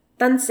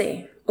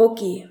Tanse,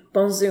 Oki,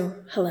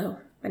 Bonjour, hello.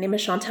 My name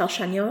is Chantal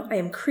Chagnon. I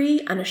am Cree,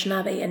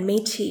 Anishinaabe, and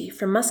Métis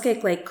from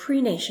Muskeg Lake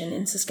Cree Nation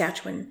in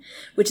Saskatchewan,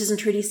 which is in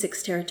Treaty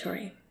 6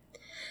 territory.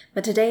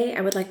 But today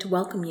I would like to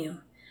welcome you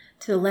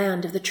to the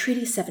land of the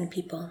Treaty 7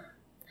 people.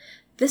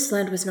 This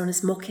land was known as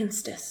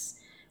Mohkinstsis,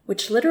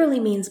 which literally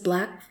means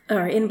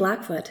in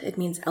Blackfoot, it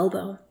means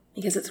elbow,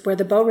 because it's where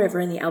the Bow River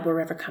and the Elbow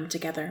River come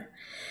together.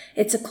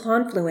 It's a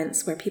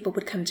confluence where people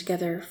would come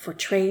together for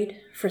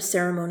trade, for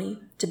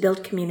ceremony, to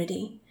build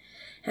community,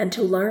 and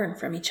to learn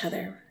from each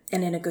other,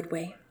 and in a good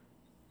way.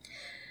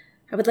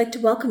 I would like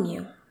to welcome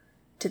you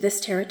to this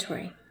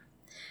territory,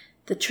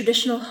 the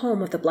traditional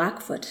home of the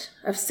Blackfoot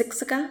of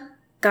Siksika,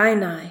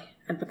 Kainai,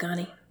 and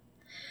Piikani,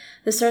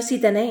 the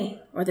Sarsi Dene,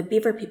 or the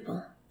Beaver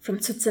people, from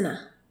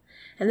Tsuut'ina,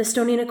 and the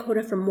Stoney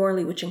Nakoda from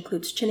Morley, which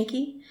includes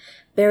Chiniki,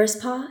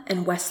 Bearspaw,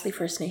 and Wesley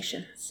First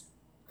Nations.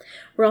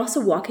 We're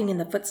also walking in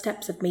the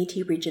footsteps of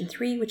Métis Region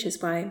 3, which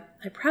is why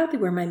I proudly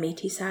wear my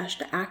Métis sash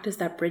to act as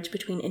that bridge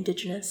between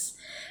Indigenous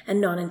and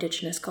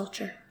non-Indigenous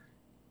culture.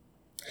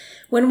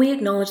 When we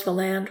acknowledge the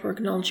land, we're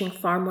acknowledging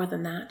far more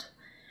than that.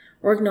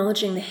 We're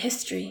acknowledging the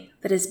history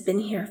that has been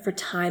here for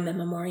time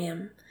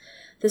immemorial,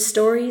 the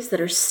stories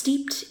that are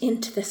steeped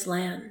into this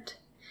land,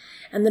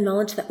 and the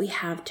knowledge that we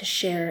have to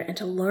share and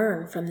to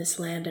learn from this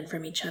land and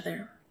from each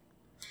other.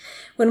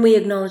 When we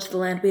acknowledge the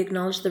land, we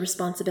acknowledge the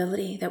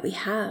responsibility that we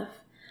have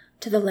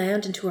to the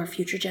land and to our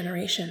future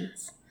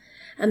generations,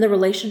 and the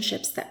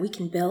relationships that we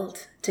can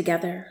build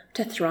together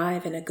to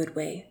thrive in a good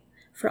way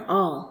for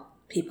all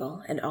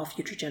people and all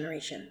future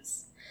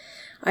generations.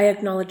 I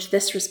acknowledge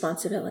this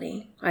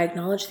responsibility, I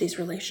acknowledge these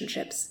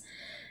relationships,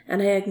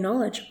 and I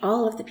acknowledge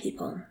all of the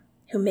people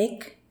who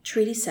make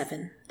Treaty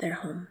 7 their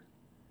home.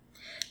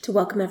 To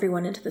welcome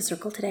everyone into the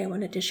circle today, I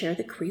wanted to share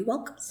the Cree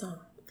Welcome Song.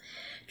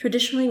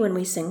 Traditionally, when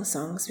we sing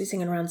songs, we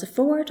sing in rounds of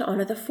 4 to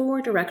honor the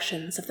 4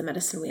 directions of the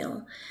medicine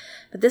wheel.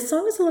 But this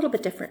song is a little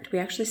bit different. We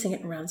actually sing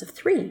it in rounds of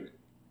 3.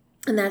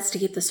 And that's to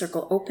keep the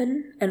circle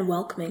open and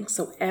welcoming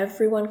so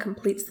everyone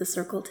completes the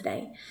circle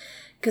today.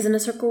 Because in a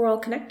circle, we're all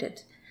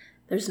connected.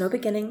 There's no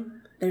beginning.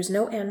 There's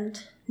no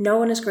end. No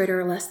one is greater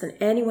or less than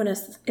anyone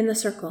else in the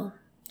circle,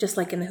 just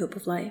like in the Hoop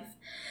of Life.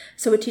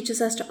 So it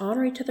teaches us to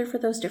honor each other for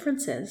those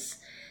differences.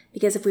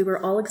 Because if we were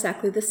all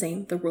exactly the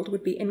same, the world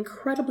would be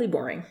incredibly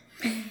boring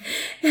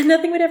and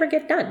nothing would ever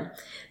get done.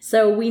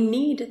 So we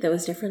need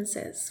those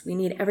differences. We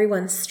need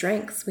everyone's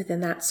strengths within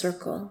that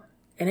circle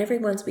and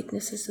everyone's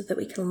weaknesses so that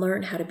we can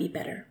learn how to be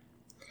better.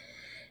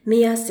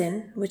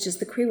 Miyasin, which is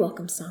the Cree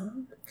Welcome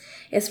Song,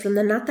 is from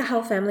the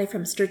Natahau family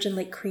from Sturgeon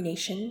Lake Cree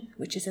Nation,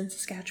 which is in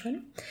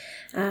Saskatchewan.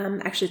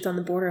 Actually, it's on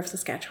the border of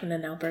Saskatchewan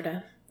and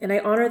Alberta. And I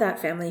honor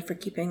that family for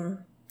keeping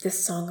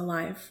this song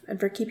alive and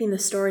for keeping the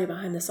story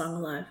behind the song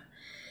alive.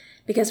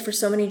 Because for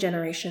so many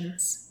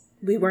generations,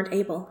 we weren't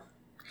able.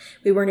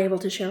 We weren't able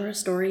to share our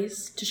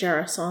stories, to share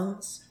our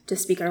songs, to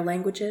speak our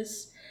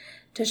languages,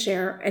 to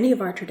share any of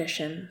our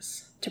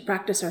traditions, to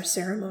practice our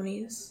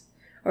ceremonies,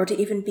 or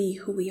to even be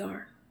who we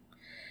are.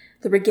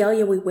 The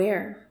regalia we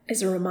wear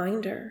is a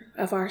reminder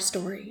of our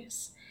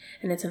stories,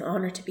 and it's an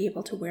honor to be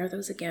able to wear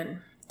those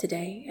again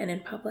today and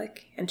in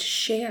public, and to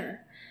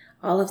share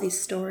all of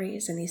these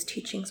stories and these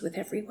teachings with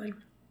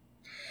everyone.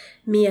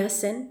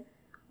 Miyasin,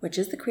 which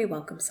is the Cree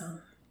Welcome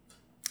Song,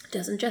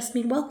 doesn't just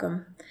mean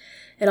welcome,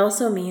 it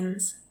also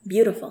means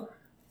beautiful.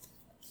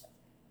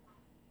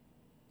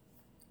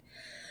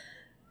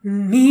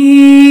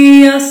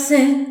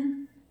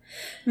 Miyasin,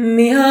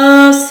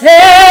 miyasin,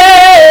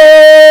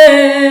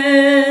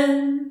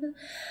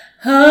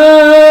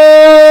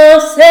 hasemina,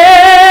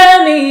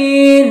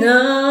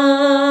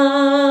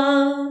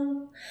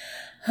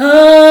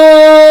 hasemina,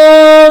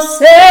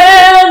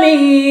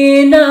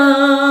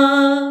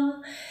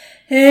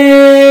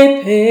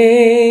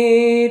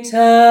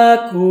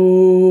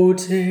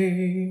 Takote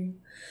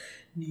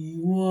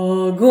niwagomaga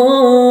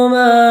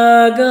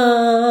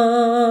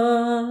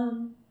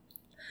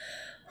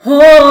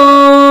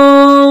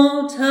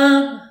hota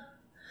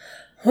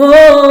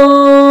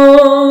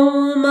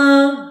homa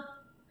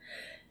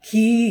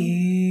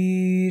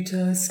kitaskino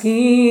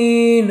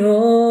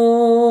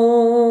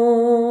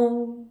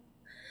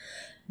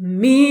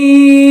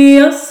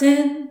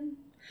miyasin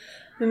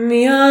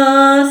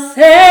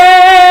miyasin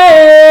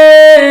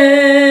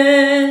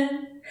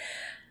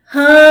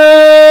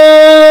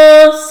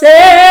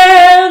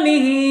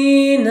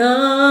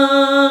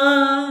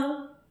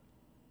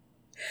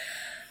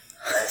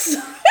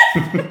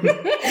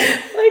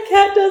My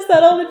cat does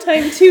that all the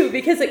time too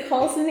because it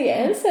calls in the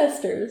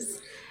ancestors.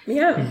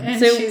 Yeah. And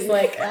so she's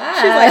like, who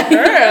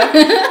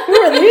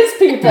are these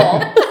people?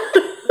 That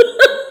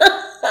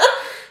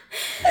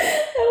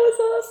was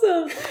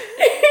awesome.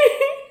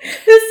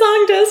 This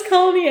song does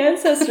call in the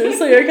ancestors,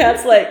 so your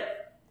cat's like,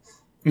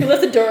 you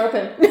left the door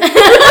open.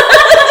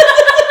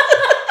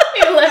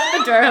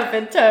 Door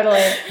open,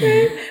 totally.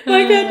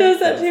 My cat does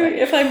that too.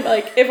 If I'm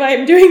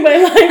doing my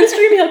live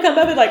stream, he'll come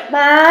up and like in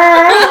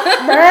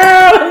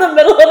the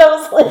middle, and I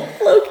was like,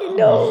 Loki,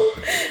 no.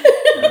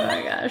 Oh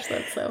my gosh,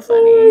 that's so funny.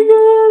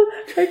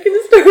 Oh my god, I can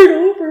start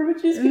over, but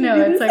she's gonna No,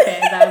 do it's this. okay.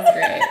 That was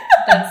great.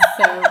 That's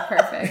so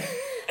perfect.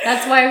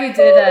 That's why we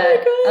did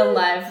a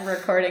live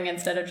recording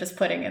instead of just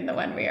putting in the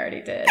one we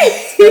already did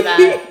for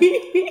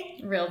that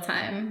real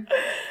time.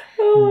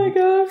 Oh my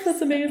gosh,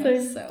 that's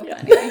amazing. So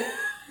funny.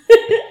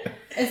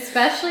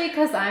 Especially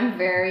because I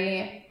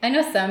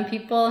know some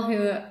people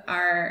who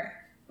are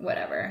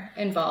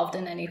involved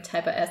in any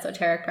type of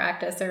esoteric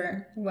practice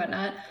or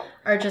whatnot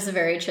are just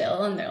very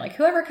chill, and they're like,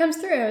 whoever comes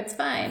through, it's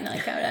fine.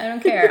 Like, I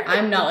don't care.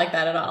 I'm not like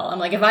that at all. I'm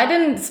like, if I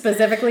didn't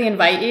specifically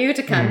invite you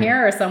to come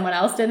here, or someone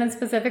else didn't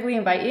specifically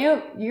invite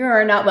you, you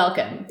are not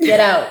welcome. Get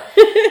out.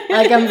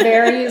 Like, I'm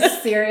very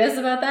serious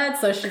about that.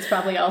 So she's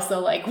probably also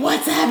like,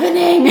 what's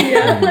happening?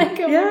 Yeah. Like,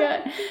 oh my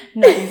God.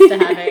 Not used to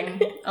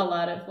having a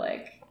lot of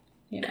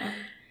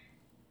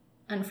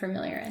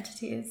unfamiliar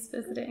entities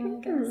visiting, I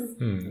guess.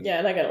 Yeah,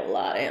 and I got a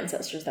lot of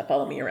ancestors that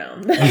follow me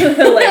around. Like,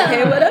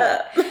 hey, what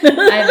up?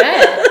 I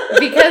bet.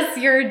 Because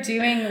you're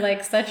doing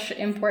such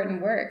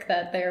important work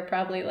that they're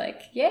probably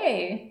like,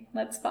 yay,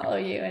 let's follow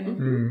you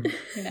and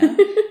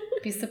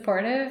be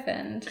supportive,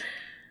 and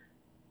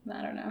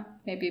I don't know,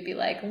 maybe be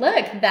like,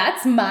 look,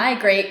 that's my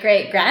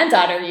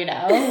great-great-granddaughter,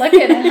 look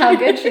at how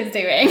good she's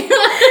doing.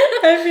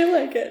 I feel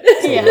like it.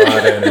 It's a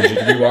lot of energy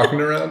to be walking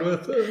around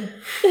with.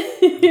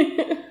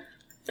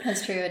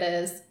 That's true, it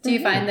is. Do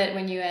you find that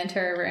when you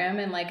enter a room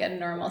in a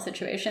normal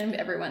situation,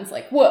 everyone's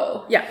like,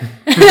 whoa? Yeah.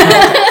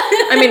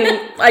 I mean,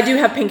 I do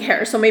have pink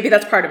hair, so maybe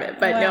that's part of it,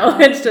 but no,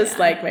 it's just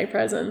my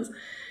presence.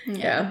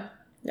 Yeah.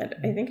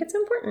 I think it's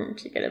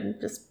important. You gotta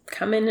just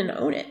come in and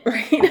own it,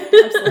 right?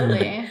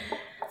 Absolutely.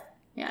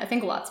 Yeah, I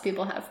think lots of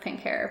people have pink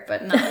hair,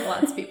 but not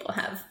lots of people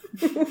have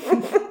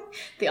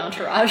the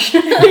entourage.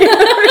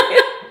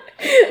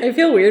 I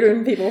feel weird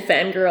when people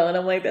fangirl, and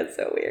I'm like, that's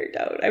so weird.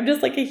 Don't. I'm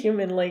just like a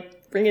human,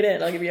 bring it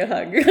in, I'll give you a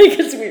hug.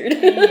 It's weird.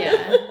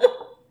 Yeah.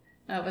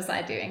 Oh, was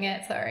I doing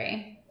it?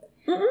 Sorry.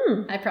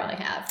 Mm-mm. I probably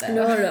have, though.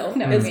 No.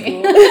 It's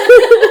cool.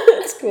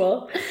 It's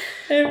cool.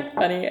 It's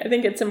funny. I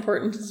think it's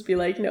important to just be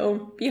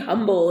be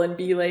humble and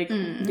be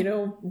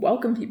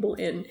welcome people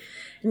in.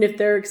 And if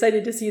they're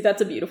excited to see you,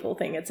 that's a beautiful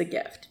thing. It's a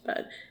gift.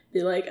 But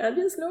be like, I'm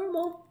just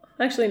normal.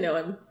 Actually,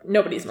 no,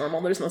 nobody's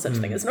normal. There's no such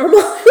thing as normal.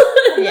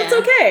 That's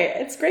okay.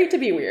 It's great to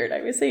be weird.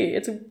 I would say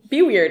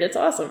be weird. It's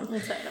awesome.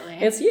 Totally.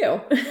 It's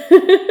you.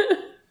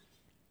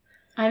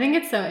 I think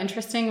it's so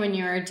interesting when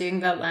you're doing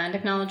the land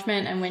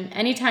acknowledgement, and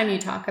anytime you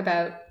talk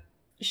about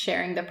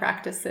sharing the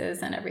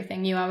practices and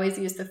everything, you always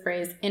use the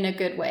phrase "in a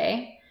good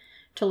way,"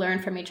 to learn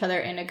from each other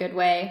in a good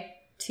way.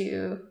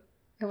 It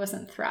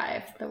wasn't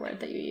thrive, the word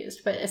that you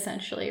used, but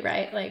essentially,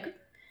 right?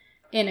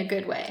 In a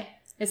good way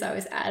is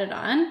always added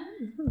on.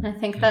 And I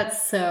think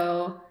that's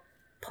so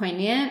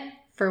poignant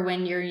for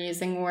when you're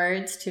using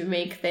words to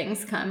make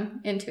things come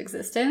into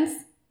existence,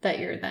 that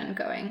you're then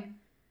going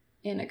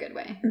in a good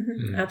way.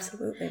 Mm-hmm.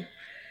 Absolutely.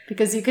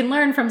 Because you can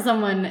learn from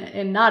someone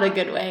in not a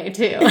good way,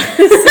 too.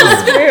 This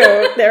is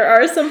true. There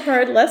are some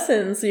hard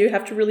lessons, so you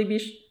have to really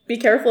be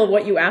careful of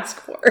what you ask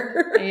for.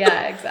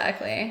 Yeah,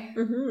 exactly.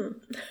 Mm-hmm.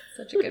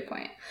 Such a good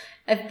point.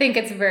 I think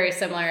it's very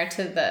similar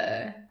to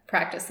the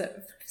practice of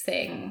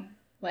saying,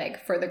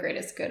 for the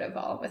greatest good of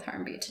all, with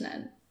harm be to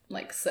none,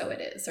 so it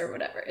is, or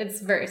whatever.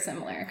 It's very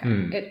similar.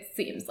 It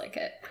seems like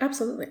it.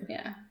 Absolutely.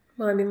 Yeah.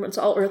 Well, I mean, it's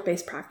all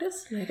earth-based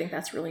practice, and I think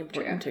that's really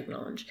important to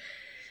acknowledge.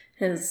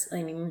 Because,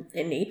 in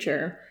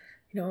nature,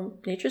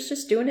 nature's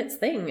just doing its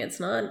thing. It's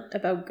not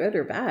about good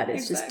or bad.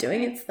 It's just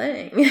doing its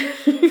thing,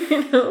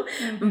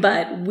 Mm-hmm.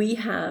 But we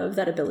have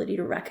that ability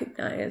to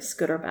recognize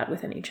good or bad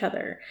within each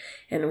other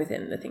and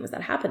within the things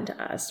that happen to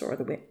us or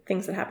the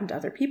things that happen to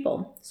other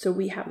people. So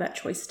we have that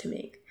choice to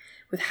make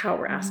with how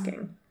we're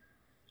asking.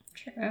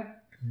 True.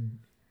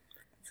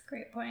 That's a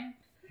great point.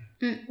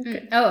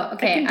 Okay. Oh,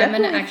 okay. I'm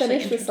going to actually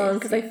finish the song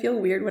because I feel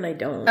weird when I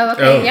don't. Oh,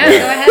 okay. Yeah,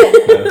 go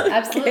ahead.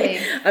 Absolutely.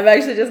 Okay. I'm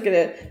actually just going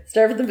to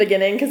start at the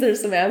beginning because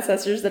there's some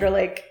ancestors that are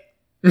like,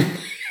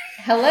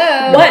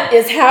 hello. What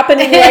is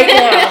happening right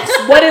now?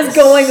 What is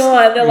going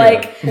on? They're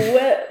like,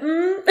 what?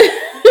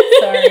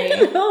 Sorry.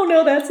 Oh,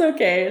 no, that's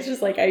okay. It's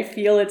just I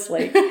feel it's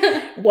one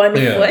foot, one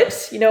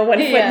foot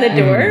in the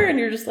door, and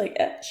you're just like,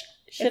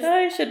 shouldn't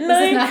I? This is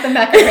not the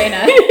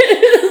Macarena.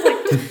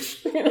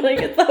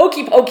 It's the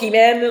hokey pokey,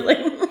 man.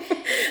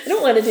 I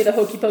don't want to do the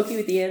hokey pokey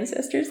with the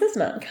ancestors. That's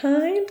not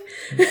kind.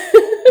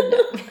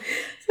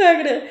 So I'm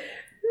gonna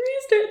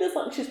restart the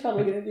song. She's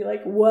probably gonna be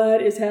like,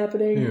 "What is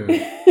happening?"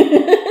 Yeah.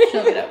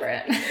 She'll get over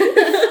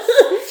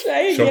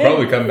it. She'll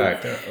probably come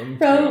back down.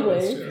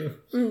 Probably.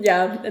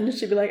 Yeah, and then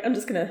she'll be like, I'm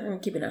gonna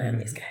keep an eye on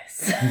these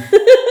guys.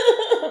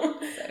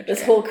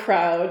 This whole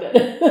crowd.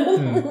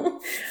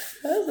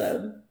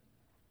 Awesome.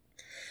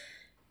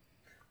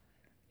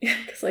 Yeah,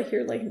 because I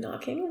hear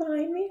knocking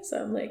behind me,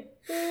 so I'm like,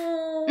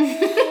 oh.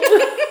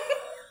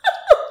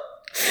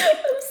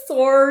 I'm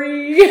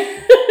sorry.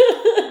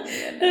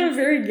 I'm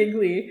very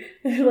giggly.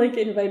 I like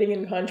inviting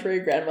in contrary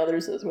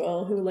grandmothers as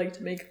well, who like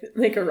to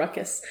make a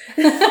ruckus.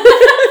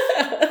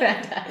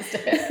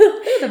 Fantastic.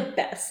 They're the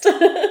best.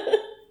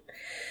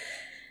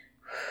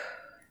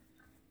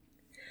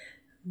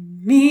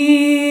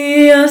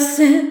 Mi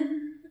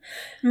hacen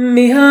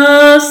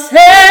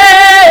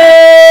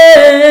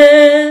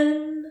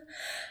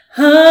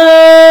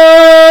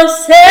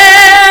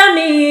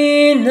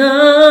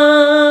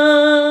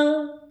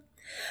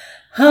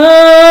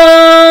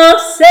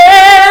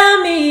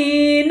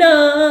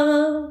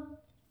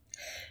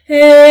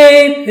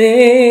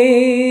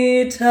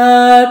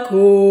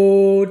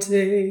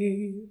takote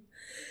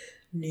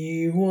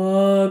ni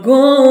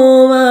wagomagan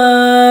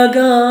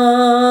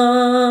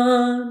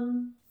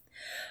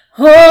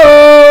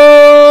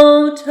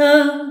hota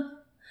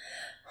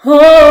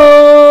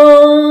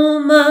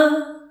homa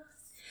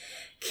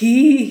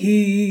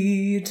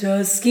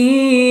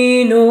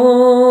kihitaskino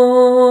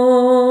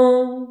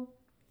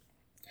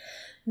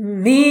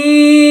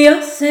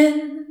miasen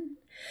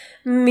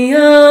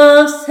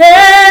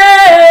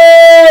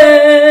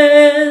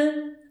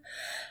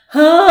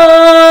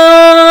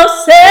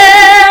hasemina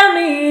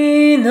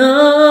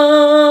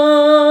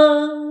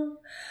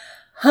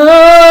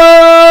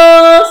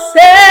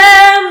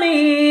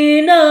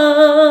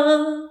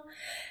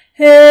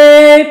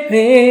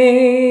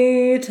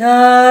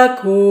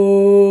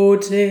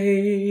hepetakote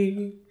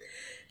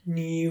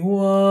ni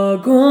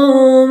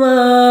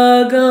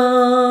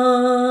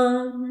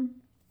wagomagan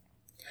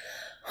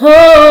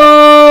hota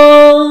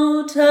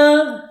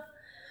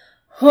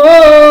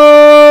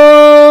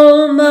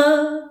homa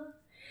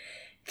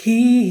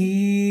kitaskino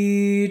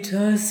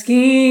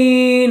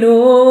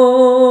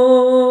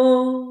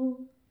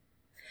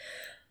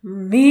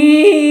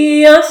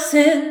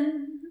miasen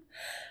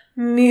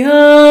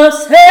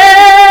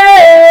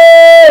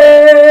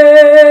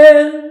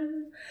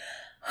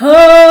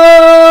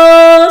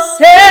hasemina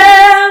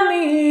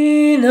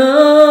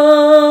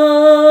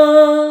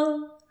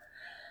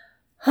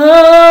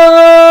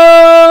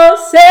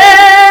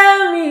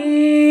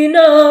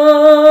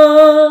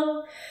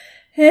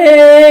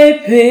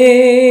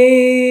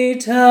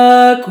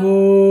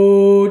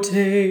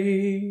hepetakote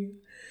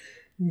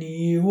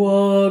ni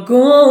wagomagan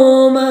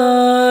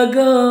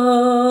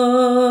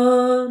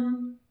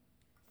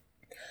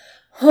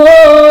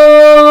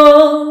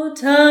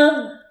hota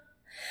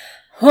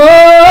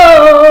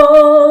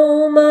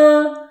homa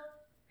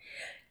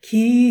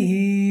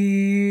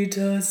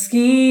kitaskino.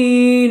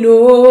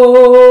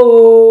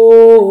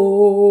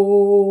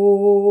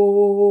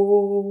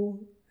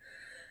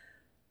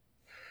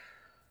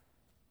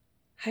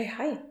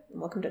 Hi,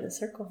 and welcome to the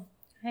circle.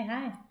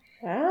 Hi.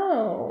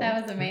 Wow.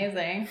 That was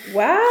amazing.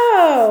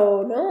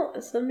 Wow. No,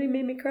 somebody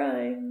made me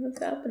cry. What's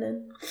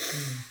happening?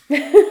 I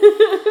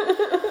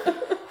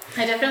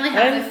definitely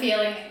have the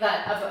feeling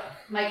that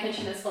my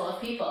kitchen is full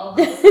of people. All of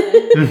a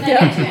sudden. Can I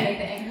get you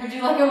anything? Would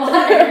you like a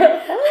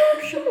water? Oh,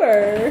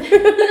 sure.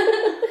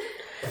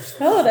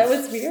 Oh, that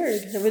was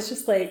weird. It was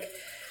just like,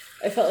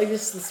 I felt like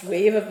just this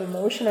wave of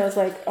emotion. I was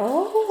like,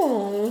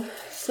 oh,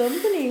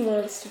 somebody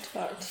wants to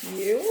talk to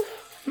you.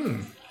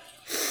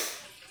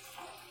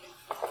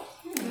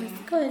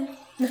 Go ahead.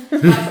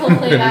 We'll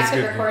play back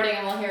the recording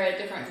and we'll hear a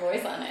different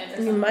voice on it.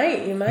 You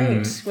might.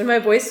 When my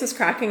voice was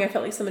cracking, I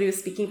felt like somebody was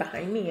speaking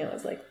behind me. I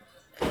was like...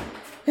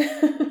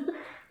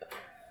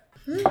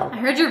 I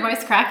heard your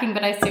voice cracking,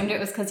 but I assumed it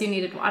was because you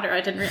needed water.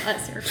 I didn't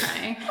realize you were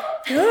crying.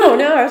 No,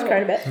 I was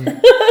crying a bit.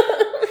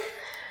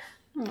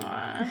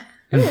 Aww.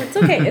 Oh, it's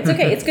okay.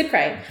 It's good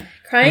crying.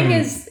 Crying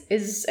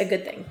is a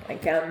good thing.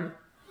 Like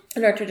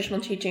in our traditional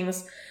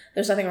teachings,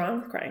 there's nothing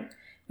wrong with crying.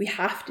 We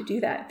have to do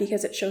that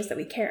because it shows that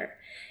we care.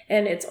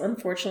 And it's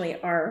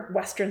unfortunately our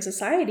Western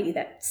society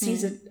that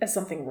sees it as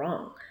something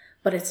wrong.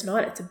 But it's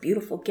not. It's a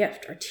beautiful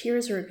gift. Our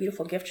tears are a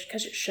beautiful gift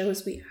because it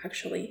shows we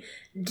actually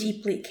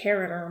deeply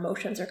care and our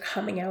emotions are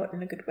coming out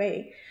in a good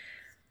way.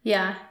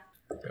 Yeah.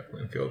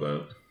 Definitely feel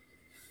that.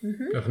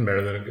 Nothing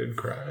better than a good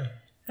cry.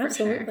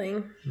 Absolutely.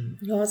 Sure.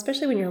 Well,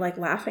 especially when you're like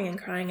laughing and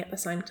crying at the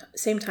same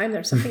time.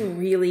 There's something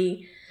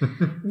really,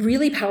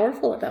 really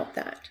powerful about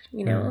that,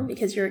 you know,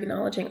 because you're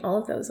acknowledging all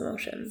of those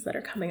emotions that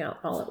are coming out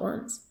all at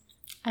once.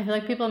 I feel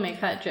like people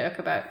make that joke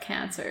about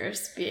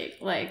cancers being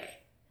like,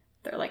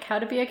 they're like, how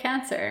to be a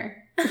cancer.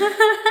 Like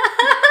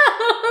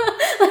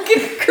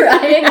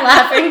crying,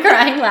 laughing.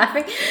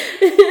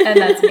 And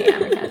that's me.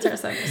 I'm a cancer.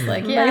 So I'm just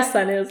like, yeah. My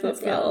son is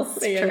as well.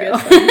 True.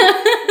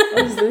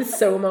 It's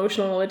so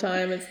emotional all the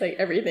time. It's like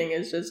everything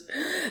is just,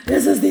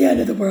 this is the end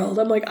of the world.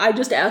 I'm like, I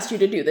just asked you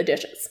to do the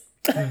dishes.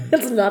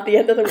 It's not the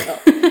end of the world.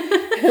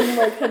 I'm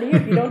like, honey,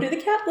 if you don't do the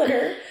cat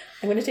litter,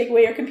 I'm going to take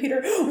away your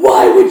computer.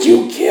 Why would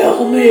you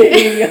kill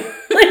me?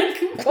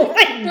 Like, oh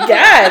my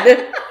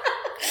God.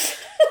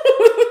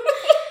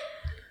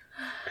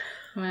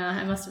 Well,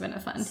 I must have been a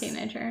fun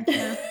teenager.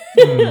 Yeah.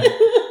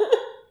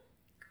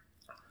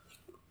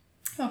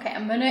 Okay,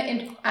 I'm going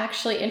to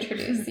actually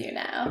introduce you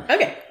now.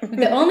 Okay.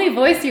 The only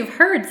voice you've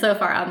heard so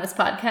far on this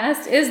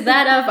podcast is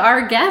that of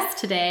our guest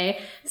today,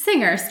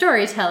 singer,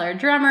 storyteller,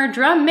 drummer,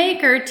 drum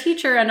maker,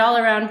 teacher, and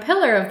all-around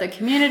pillar of the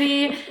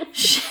community,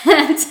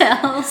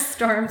 Chantel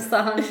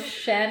Stormsong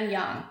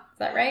Shanyong. Is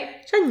that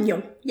right?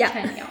 Shanyong. Yeah.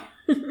 Shanyong.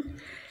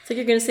 It's like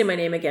you're going to say my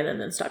name again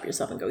and then stop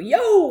yourself and go,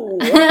 yo!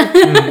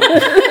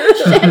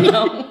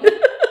 Shanyong.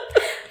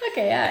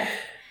 Okay, yeah.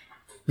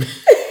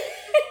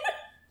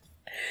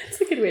 It's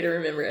a good way to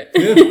remember it.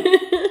 Yeah.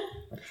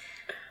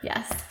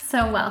 Yes.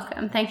 So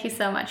welcome. Thank you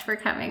so much for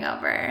coming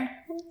over.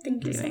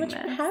 Thank you so much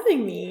for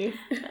having me.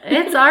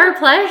 It's our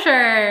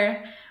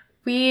pleasure.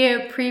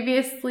 We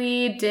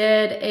previously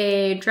did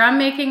a drum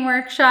making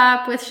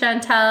workshop with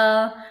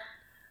Chantel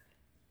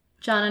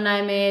John and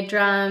I made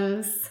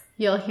drums.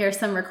 You'll hear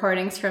some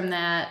recordings from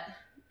that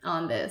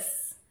on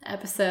this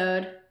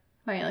episode.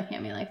 Why are you looking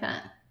at me like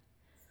that?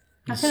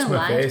 I'm It's not just gonna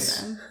my lie face.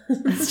 to them.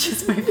 It's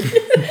just my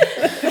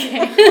face.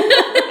 Okay.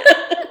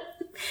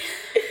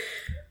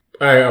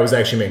 I was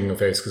actually making a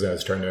face because I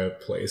was trying to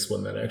place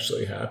when that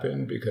actually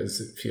happened because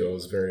it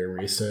feels very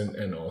recent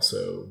and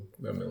also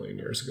a million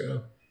years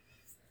ago.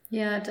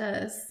 Yeah, it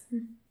does.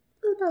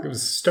 It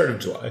was start of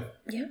July.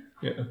 Yeah.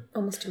 Yeah.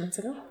 Almost 2 months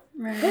ago.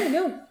 Right. Oh,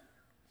 no.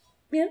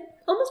 Yeah,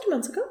 almost 2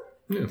 months ago.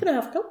 Yeah.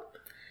 2.5 ago.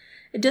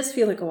 It does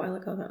feel like a while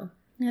ago, though.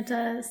 It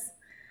does.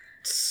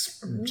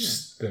 It's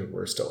just that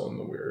we're still in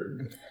the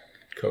weird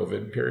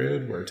COVID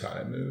period where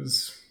time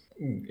is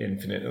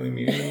infinitely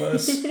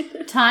meaningless.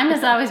 Time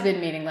has always been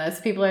meaningless.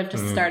 People are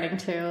just starting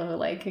to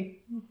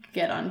like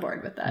get on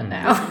board with that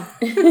now.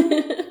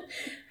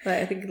 But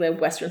I think in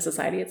Western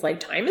society, it's like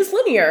time is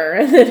linear.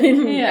 And then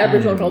in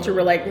Aboriginal culture,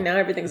 we're like, now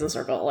everything's a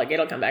circle. Like,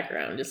 it'll come back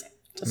around. Just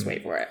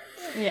wait for it.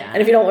 Yeah.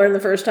 And if you don't learn the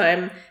first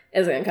time,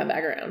 it's going to come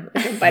back around.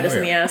 It's going to bite us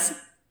in the ass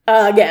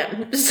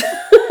again.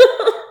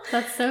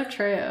 That's so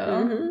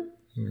true.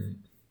 Mm.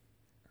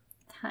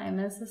 Time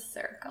is a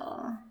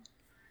circle.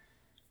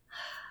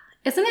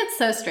 Isn't it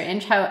so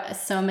strange how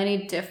so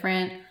many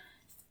different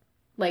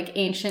like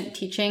ancient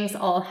teachings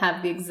all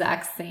have the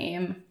exact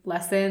same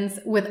lessons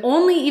with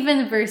only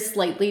even very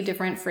slightly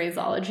different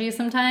phraseology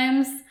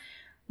sometimes?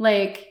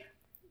 Like,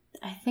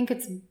 I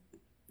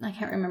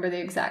can't remember the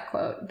exact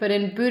quote, but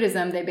in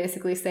Buddhism, they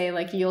basically say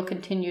like, you'll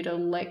continue to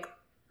like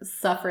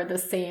suffer the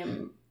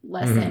same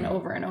lesson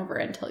over and over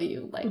until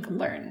you like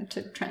learn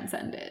to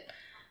transcend it.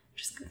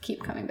 Just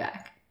keep coming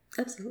back.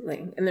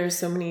 Absolutely. And there's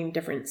so many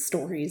different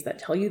stories that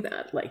tell you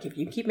that. Like, if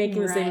you keep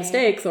making the same Right.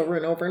 mistakes over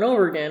and over and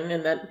over again,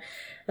 and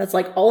that's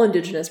like all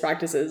Indigenous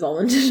practices, all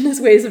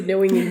Indigenous ways of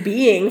knowing and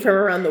being from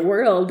around the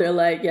world, they're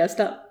like, yeah,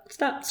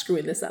 stop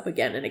screwing this up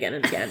again and again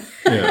and again.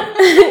 Yeah.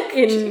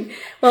 in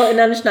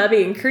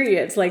Anishinaabe and Cree,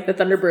 it's like the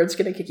Thunderbird's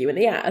going to kick you in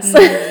the ass.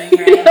 Right.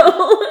 You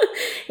know?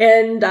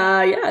 And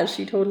yeah,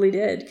 she totally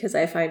did. Because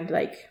I find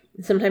like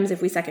sometimes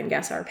if we second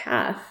guess our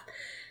path,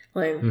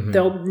 like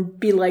there'll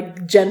be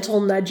like gentle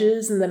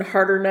nudges and then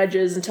harder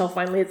nudges until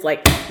finally it's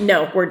like,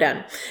 no, we're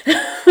done.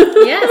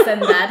 Yes,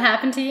 and that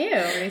happened to you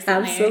recently.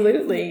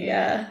 Absolutely,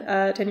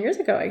 yeah. 10 years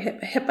ago, I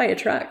got hit by a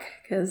truck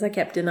because I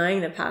kept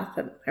denying the path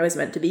that I was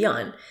meant to be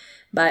on.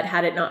 But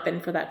had it not been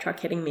for that truck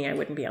hitting me, I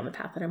wouldn't be on the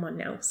path that I'm on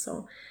now.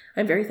 So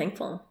I'm very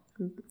thankful.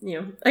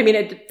 You know, I mean,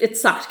 it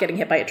sucked getting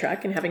hit by a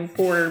truck and having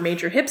 4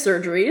 major hip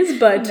surgeries,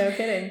 but No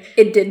kidding.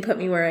 it did put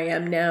me where I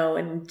am now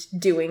and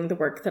doing the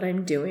work that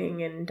I'm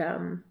doing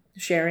and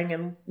sharing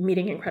and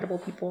meeting incredible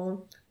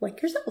people like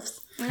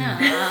yourselves.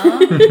 Aw.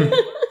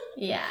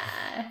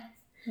 Yeah.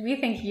 We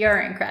think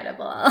you're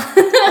incredible.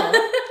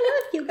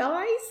 I love you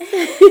guys.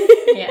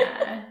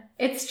 Yeah.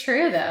 It's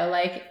true though.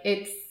 Like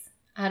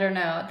I don't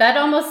know. That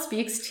almost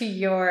speaks to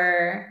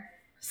your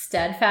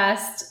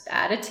steadfast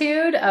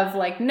attitude of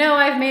like, no,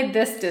 I've made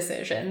this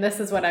decision.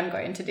 This is what I'm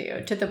going to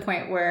do, to the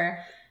point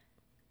where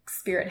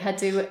Spirit had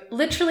to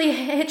literally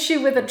hit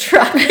you with a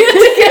truck to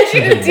get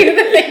you to do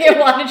the thing it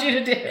wanted you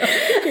to do.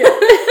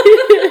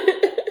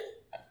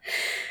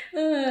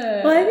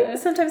 Well, I think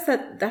sometimes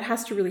that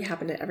has to really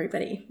happen to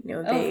everybody.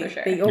 You know, for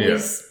sure. they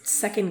always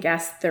second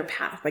guess their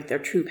path, like their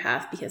true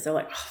path, because they're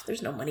like, oh,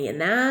 there's no money in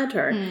that,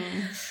 or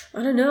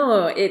I don't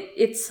know.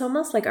 It's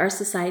almost like our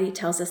society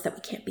tells us that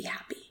we can't be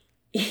happy.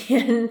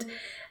 And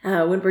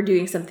when we're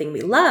doing something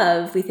we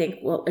love, we think,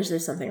 well, is there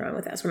something wrong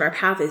with us? When our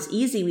path is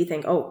easy, we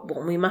think, oh,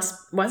 well, we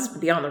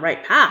must be on the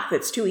right path.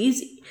 It's too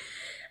easy.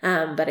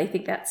 But I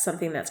think that's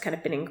something that's kind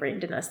of been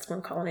ingrained in us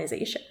from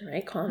colonization,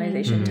 right?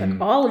 Colonization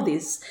took all of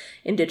these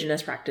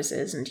Indigenous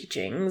practices and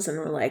teachings and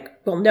we're like,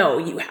 well, no,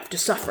 you have to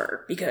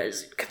suffer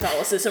because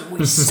Catholicism,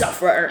 we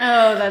suffer.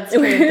 Oh, that's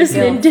great. Whereas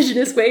in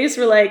Indigenous ways,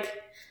 we're like,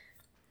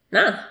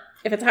 nah,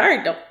 if it's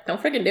hard,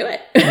 don't freaking do it.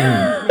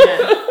 Yeah.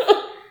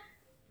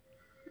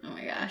 Oh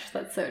my gosh,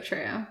 that's so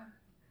true.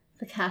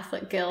 The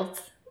Catholic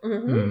guilt.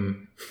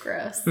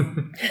 Gross.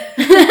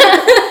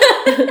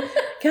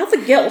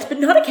 Catholic guilt, but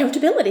not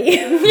accountability.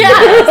 Yeah,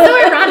 it's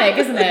so ironic,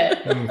 isn't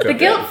it? Okay. The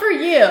guilt for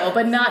you,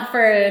 but not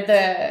for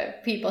the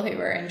people who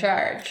were in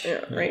charge.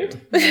 Yeah, right?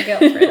 The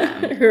guilt for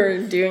them. Who are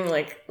doing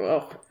like,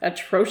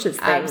 atrocious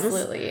things.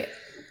 Absolutely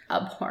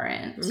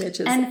abhorrent. Which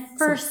is and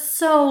for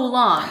so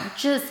long,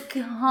 just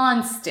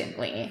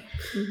constantly.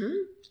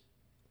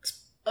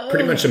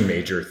 Pretty much a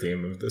major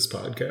theme of this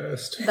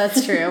podcast.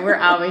 That's true. We're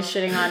always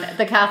shitting on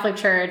the Catholic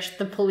Church,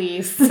 the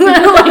police, like,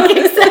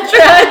 etc.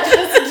 It's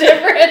just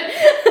different.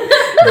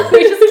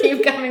 We just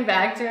keep coming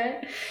back to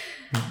it.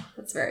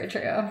 That's very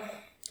true.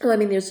 Well, I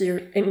mean, there's your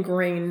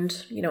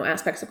ingrained,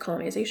 aspects of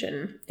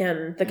colonization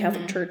and the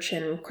Catholic Church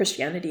and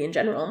Christianity in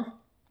general.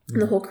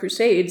 And the whole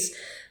Crusades,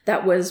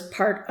 that was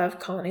part of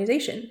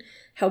colonization.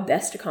 How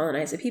best to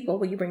colonize the people?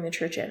 Well, you bring the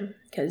church in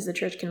because the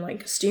church can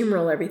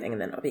steamroll everything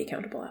and then not be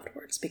accountable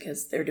afterwards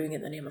because they're doing it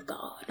in the name of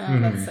God. Oh,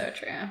 that's so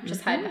true.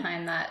 Just hide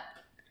behind that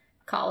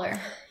collar.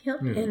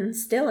 Yep. And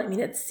still, I mean,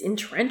 it's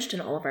entrenched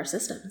in all of our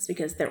systems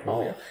because they're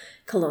all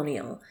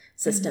colonial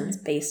systems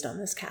based on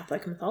this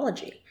Catholic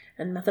mythology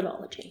and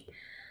methodology.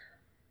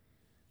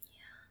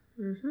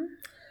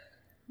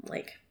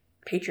 Like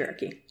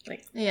patriarchy.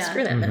 Like,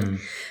 screw that, man.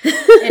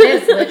 It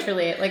is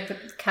literally, like, the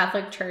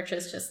Catholic Church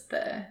is just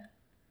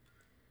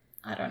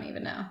I don't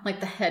even know, like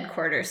the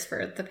headquarters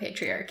for the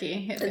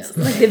patriarchy. It's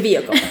like the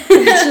vehicle.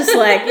 It's just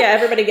like, yeah,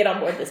 everybody get on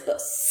board this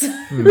bus.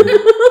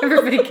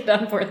 Everybody get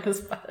on board this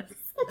bus.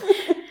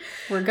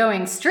 We're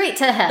going straight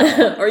to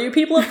hell. Or you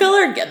people of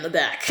color, get in the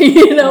back.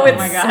 You know, it's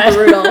my God.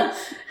 brutal.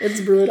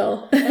 It's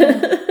brutal.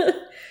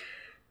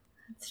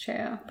 It's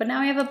true. But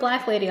now we have a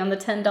black lady on the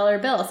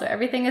 $10 bill, so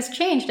everything has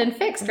changed and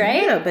fixed,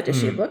 right? Yeah, but does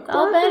she look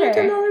all black on a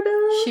better. $10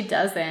 bill? She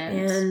doesn't.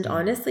 And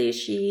honestly,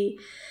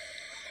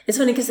 it's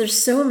funny because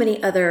there's so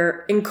many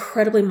other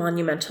incredibly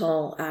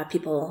monumental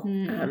people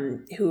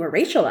who are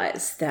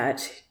racialized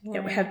that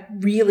have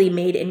really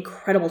made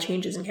incredible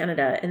changes in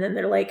Canada. And then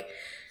they're like,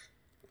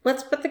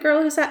 let's put the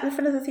girl who sat in the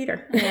front of the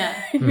theater. Yeah.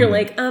 And you're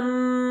like,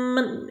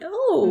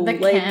 no. The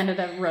like,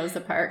 Canada Rosa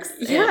Parks.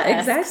 Yeah,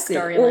 exactly.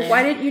 Storyline. Well,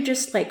 why didn't you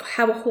just like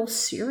have a whole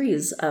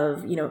series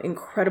of,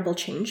 incredible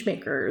change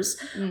makers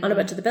on a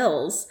bunch of the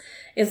bills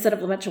instead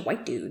of a bunch of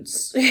white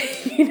dudes?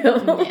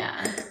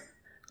 Yeah.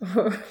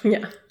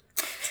 Yeah.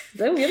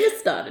 Don't get me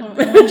started. A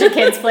bunch of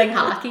kids playing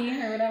hockey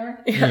or whatever.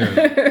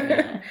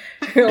 Yeah.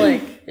 You're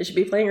like, they should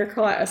be playing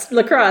lacrosse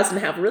and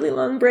have really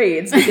long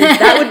braids because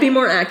that would be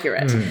more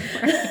accurate.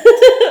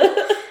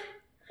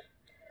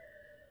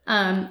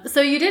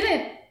 So you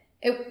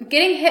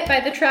getting hit by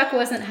the truck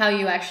wasn't how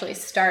you actually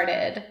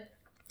started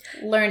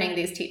learning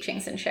these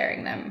teachings and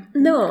sharing them.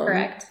 No.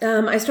 Correct?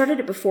 I started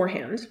it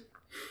beforehand.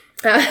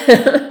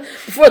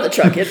 Before the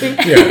truck hit me.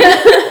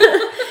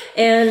 Yeah.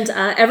 And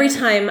every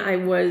time I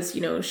was,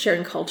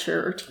 sharing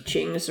culture or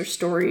teachings or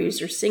stories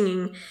or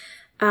singing,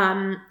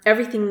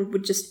 everything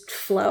would just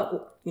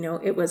flow.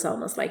 It was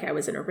almost like I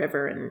was in a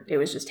river and it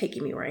was just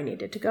taking me where I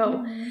needed to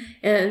go.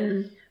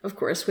 And of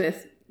course,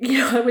 with,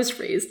 I was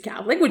raised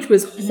Catholic, which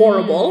was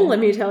horrible. Let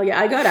me tell you,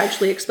 I got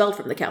actually expelled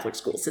from the Catholic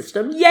school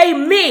system. Yay,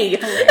 me!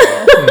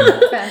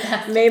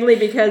 Mainly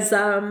because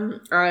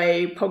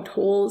I poked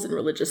holes in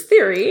religious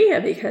theory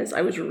and because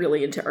I was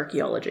really into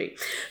archaeology.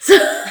 So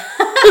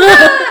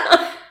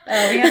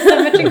we have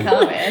so much in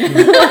common.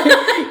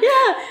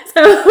 Yeah,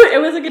 so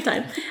it was a good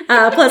time.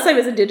 Plus, I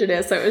was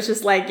Indigenous, so it was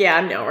just like,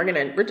 yeah, no,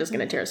 we're just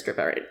gonna tear a strip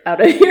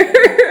out of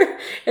here.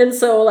 And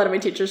so a lot of my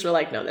teachers were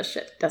like, no, this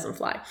shit doesn't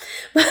fly.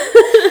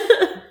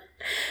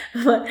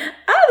 But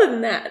other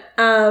than that,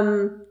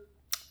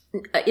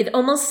 it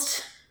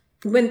almost,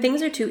 when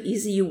things are too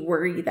easy, you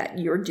worry that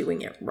you're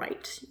doing it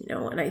right,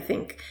 and I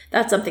think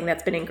that's something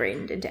that's been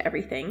ingrained into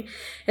everything.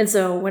 And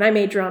so when I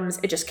made drums,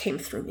 it just came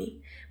through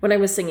me. When I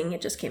was singing,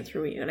 it just came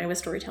through me. When I was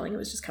storytelling, it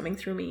was just coming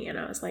through me. And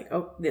I was like,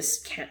 oh, this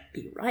can't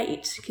be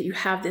right. You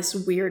have this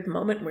weird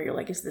moment where you're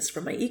like, is this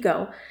from my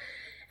ego?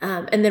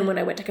 And then when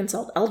I went to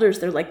consult elders,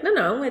 they're like,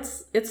 no,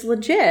 it's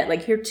legit.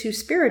 Like, you're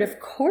two-spirit. Of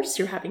course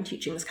you're having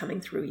teachings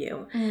coming through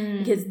you.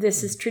 Because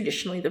this is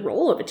traditionally the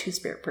role of a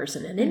two-spirit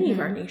person in any of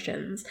our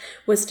nations,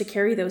 was to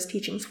carry those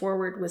teachings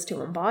forward, was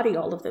to embody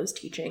all of those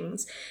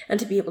teachings, and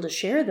to be able to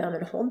share them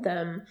and hold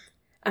them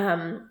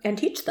and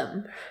teach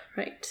them,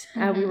 right?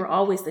 We were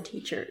always the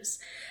teachers.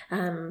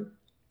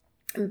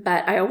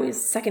 But I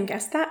always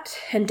second-guessed that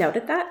and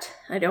doubted that.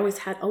 I'd always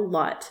had a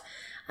lot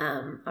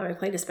on my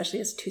plate, especially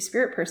as a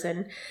two-spirit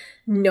person.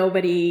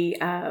 Nobody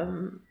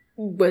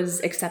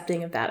was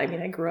accepting of that. I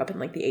mean, I grew up in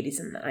like the 80s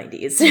and the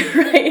 90s,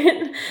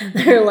 right?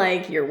 They're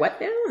like, you're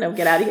what now? No,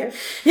 get out of here.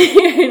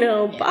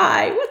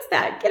 Bye. What's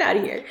that? Get out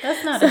of here.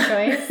 That's not a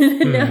choice.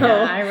 No.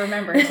 Yeah, I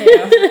remember too.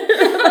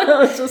 I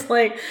was just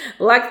like,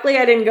 luckily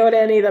I didn't go to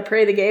any of the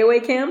Pray the Gay Away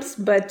camps,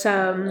 but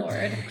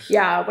Lord.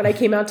 yeah, when I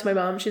came out to my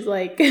mom, she's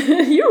like, you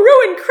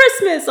ruined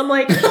Christmas. I'm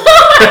like,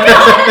 oh my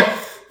God.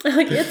 I'm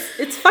like,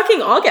 it's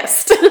fucking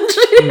August.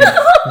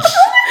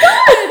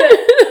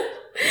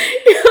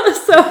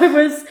 So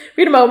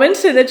we had a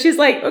moment, and then she's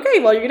like, okay,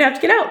 well, you're gonna have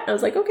to get out. I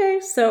was like,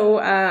 okay. So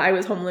I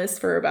was homeless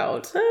for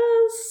about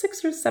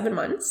 6 or 7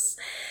 months.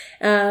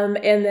 And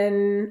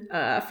then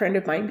a friend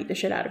of mine beat the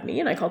shit out of me,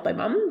 and I called my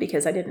mom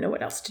because I didn't know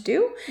what else to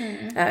do.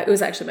 It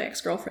was actually my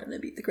ex-girlfriend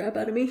that beat the crap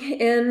out of me.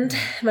 And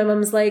my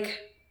mom's like,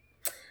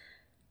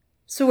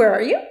 so where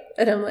are you?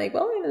 And I'm like,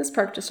 well, I'm in this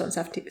park just on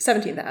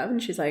 17th Ave.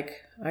 And she's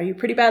like, are you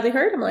pretty badly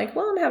hurt? I'm like,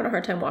 well, I'm having a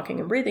hard time walking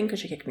and breathing because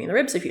she kicked me in the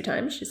ribs a few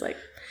times. She's like,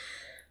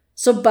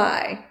 so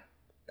bye.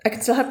 I can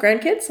still have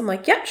grandkids? I'm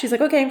like, yeah. She's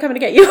like, okay, I'm coming to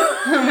get you.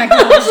 Oh my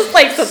gosh. I was just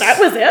like, so that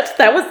was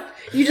it?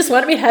 You just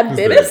wanted me to have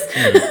babies?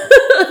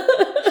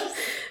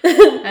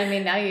 I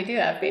mean, now you do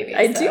have babies.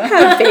 I do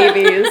have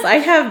babies. I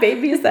have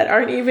babies that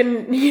aren't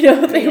even,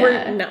 they were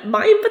not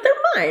mine, but they're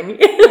mine.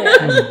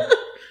 Yeah.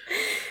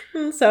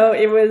 And so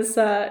it was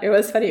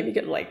funny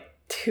because like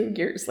 2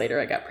 years later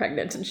I got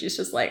pregnant and she's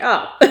just like,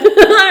 oh,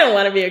 I don't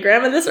want to be a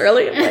grandma this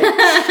early. I'm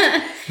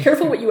like,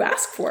 careful what you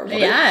ask for. Woman.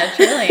 Yeah,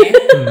 truly.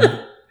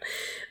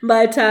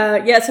 But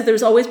so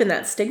there's always been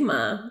that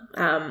stigma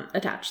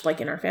attached,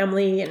 like in our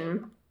family,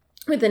 and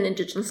within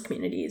Indigenous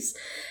communities,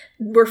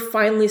 we're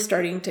finally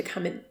starting to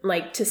come in,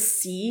 like, to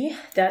see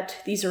that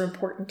these are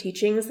important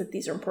teachings, that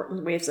these are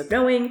important ways of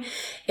knowing.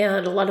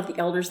 And a lot of the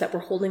elders that were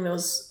holding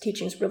those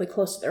teachings really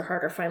close to their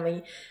heart are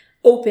finally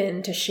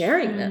open to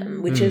sharing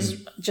them, which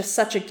is just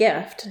such a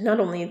gift.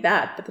 Not only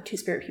that, but the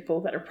Two-Spirit people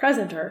that are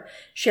present are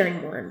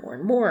sharing more and more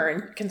and more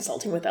and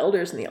consulting with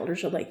elders, and the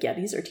elders are like, yeah,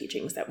 these are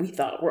teachings that we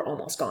thought were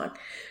almost gone.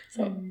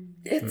 So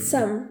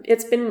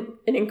it's been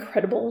an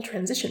incredible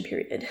transition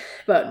period,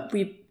 but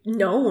we've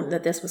known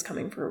that this was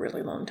coming for a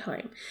really long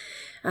time.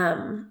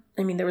 I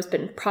mean, there was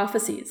been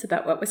prophecies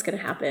about what was going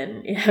to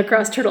happen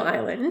across Turtle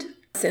Island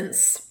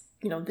since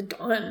the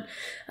dawn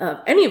of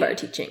any of our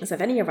teachings,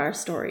 of any of our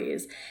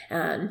stories.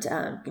 And,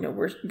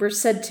 we're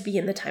said to be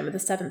in the time of the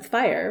seventh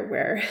fire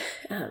where,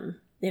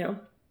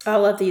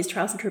 all of these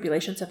trials and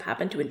tribulations have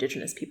happened to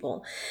Indigenous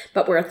people,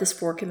 but we're at this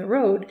fork in the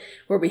road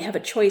where we have a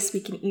choice. We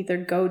can either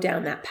go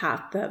down that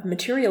path of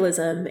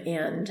materialism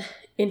and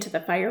into the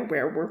fire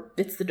where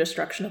it's the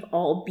destruction of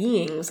all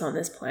beings on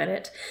this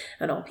planet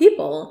and all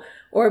people,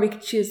 or we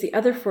could choose the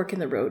other fork in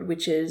the road,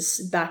 which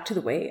is back to the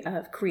way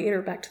of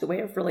Creator, back to the way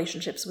of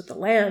relationships with the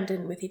land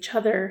and with each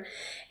other,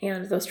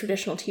 and those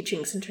traditional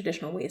teachings and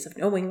traditional ways of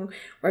knowing,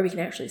 where we can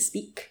actually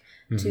speak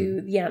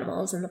to the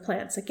animals and the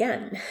plants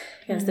again.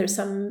 Because there's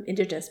some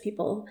Indigenous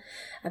people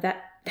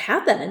that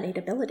have that innate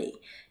ability,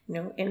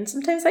 and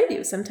sometimes I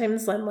do.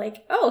 Sometimes I'm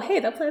like, oh, hey,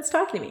 that plant's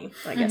talking to me.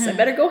 I guess I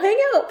better go hang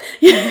out,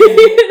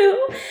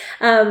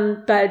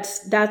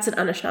 but that's an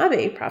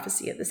Anishinaabe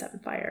prophecy of the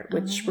seventh fire,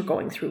 which we're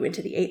going through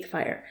into the eighth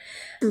fire.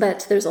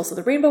 But there's also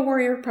the Rainbow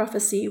Warrior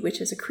prophecy, which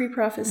is a Cree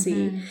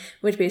prophecy,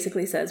 which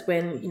basically says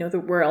when, the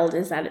world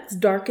is at its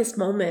darkest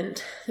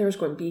moment, there's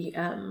going to be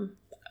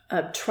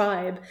a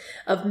tribe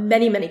of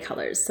many, many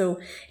colors. So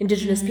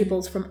Indigenous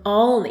peoples from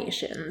all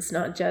nations,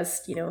 not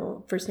just,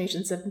 First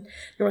Nations of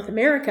North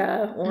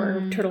America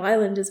or Turtle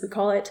Island, as we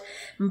call it,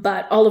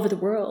 but all over the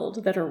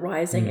world that are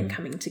rising and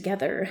coming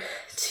together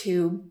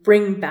to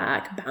bring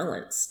back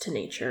balance to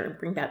nature and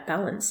bring back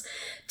balance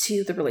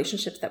to the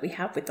relationships that we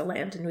have with the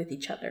land and with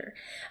each other.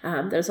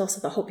 There's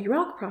also the Hopi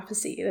Rock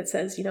prophecy that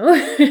says,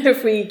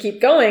 if we keep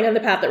going on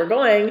the path that we're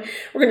going,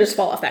 we're going to just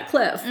fall off that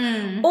cliff.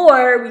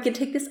 Or we could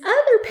take this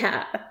other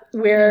path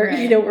where,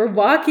 we're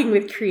walking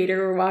with Creator,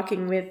 we're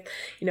walking with,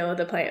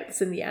 the plants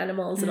and the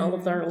animals and all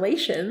of our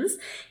relations,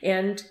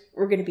 and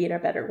we're going to be in a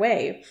better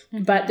way.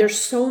 But there's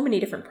so many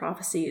different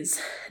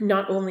prophecies,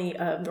 not only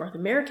of North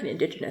American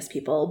Indigenous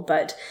people,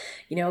 but,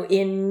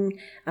 in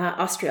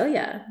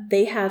Australia,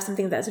 they have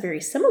something that's very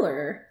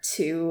similar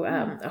to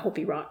a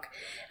Hopi Rock.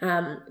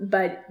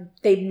 But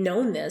they've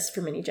known this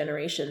for many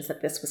generations,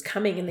 that this was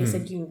coming. And they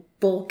said, you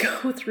will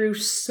go through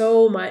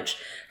so much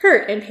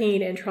hurt and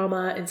pain and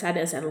trauma and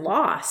sadness and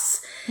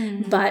loss,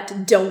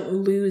 but don't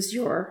lose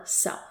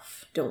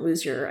yourself. Don't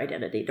lose your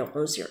identity. Don't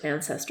lose your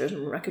ancestors,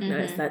 and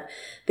recognize that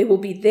they will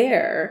be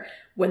there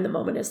when the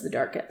moment is the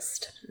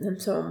darkest.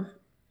 And so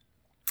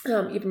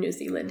even New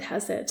Zealand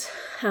has it.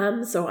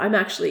 So I'm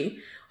actually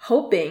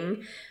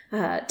hoping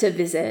to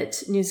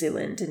visit New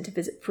Zealand and to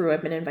visit Peru.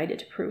 I've been invited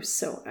to Peru,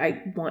 so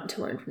I want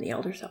to learn from the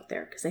elders out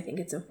there, because I think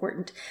it's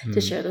important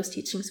to share those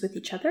teachings with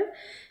each other,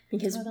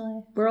 because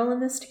we're all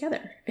in this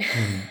together.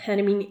 And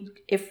I mean,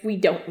 if we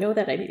don't know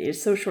that,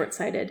 it's so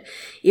short-sighted.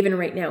 Even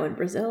right now in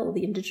Brazil,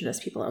 the Indigenous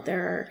people out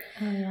there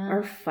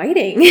are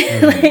fighting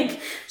like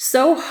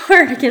so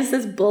hard against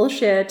this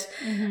bullshit.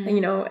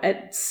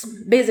 It's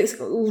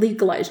basically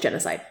legalized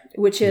genocide,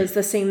 which is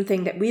the same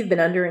thing that we've been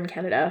under in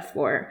Canada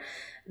for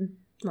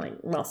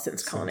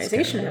since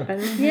colonization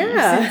happened.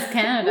 Since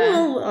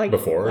Canada.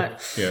 Before.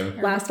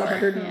 Last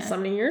 100 and so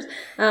many years.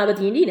 But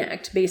the Indian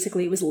Act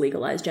basically was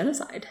legalized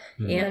genocide.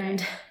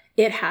 And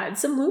it had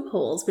some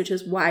loopholes, which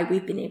is why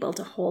we've been able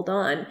to hold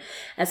on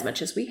as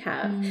much as we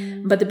have.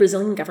 But the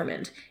Brazilian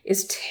government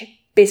is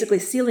basically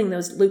sealing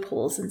those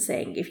loopholes and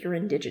saying, if you're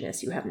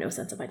Indigenous, you have no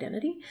sense of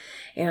identity.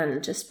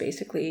 And just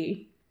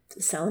basically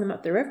selling them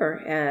up the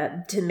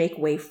river to make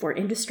way for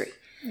industry.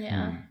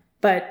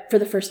 But for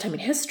the first time in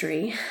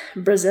history,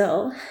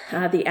 Brazil,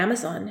 the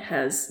Amazon,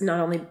 has not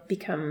only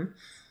become,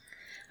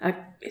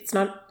 it's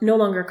no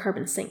longer a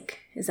carbon sink.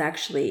 It's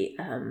actually,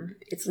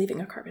 it's leaving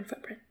a carbon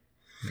footprint.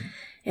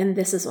 And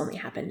this has only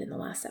happened in the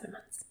last 7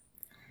 months.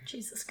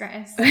 Jesus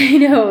Christ. I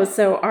know.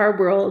 So our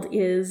world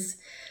is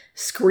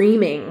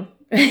screaming.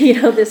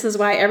 This is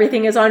why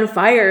everything is on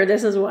fire.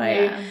 This is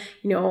why,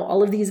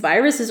 all of these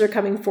viruses are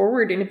coming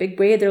forward in a big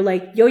way. They're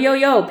like,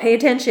 yo, pay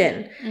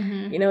attention.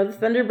 The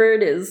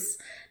Thunderbird is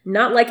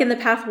not liking the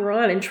path we're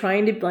on and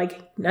trying to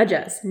nudge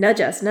us.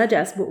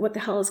 But what the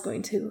hell is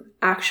going to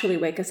actually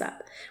wake us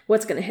up?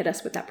 What's going to hit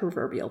us with that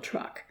proverbial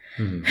truck?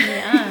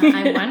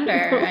 I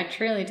wonder. I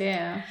truly do.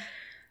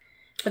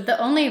 But the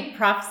only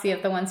prophecy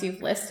of the ones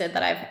you've listed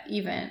that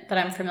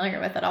I'm familiar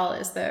with at all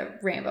is the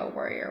Rainbow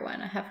Warrior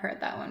one. I have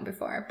heard that one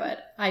before,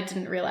 but I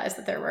didn't realize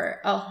that there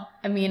were,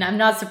 I'm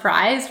not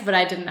surprised, but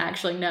I didn't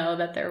actually know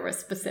that there was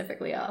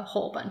specifically a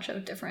whole bunch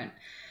of different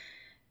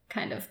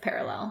kind of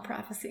parallel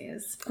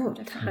prophecies.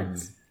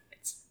 Tons.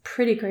 It's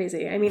pretty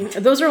crazy. I mean,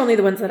 those are only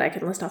the ones that I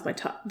can list off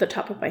the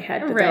top of my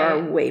head, but there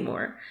are way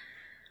more.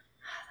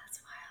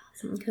 That's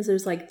wild. Because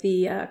there's like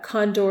the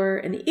condor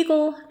and the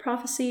eagle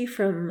prophecy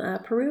from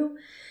Peru,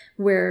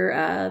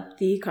 where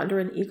the condor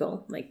and the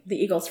eagle, like the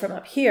eagle's from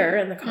up here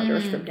and the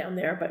condor's from down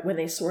there, but when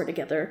they soar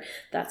together,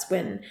 that's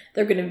when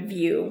they're going to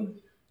view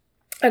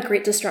a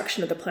great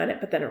destruction of the planet,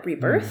 but then a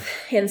rebirth.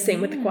 And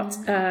same with the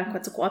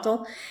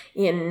Quetzalcoatl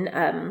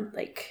in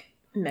like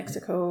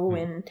Mexico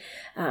and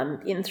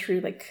in through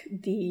like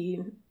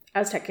the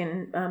Aztec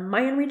and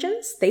Mayan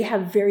regions. They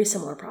have very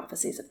similar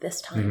prophecies of this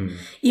time,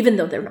 even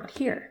though they're not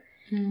here.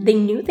 They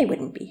knew they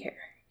wouldn't be here.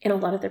 And a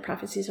lot of their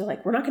prophecies are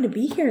like, we're not going to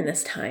be here in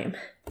this time,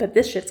 but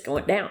this shit's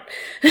going down.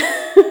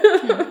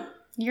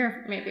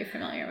 You're maybe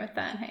familiar with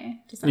that, hey?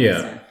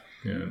 Yeah.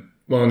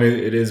 Well, and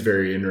it is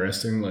very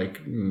interesting.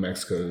 Like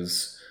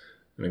Mexico's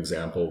an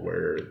example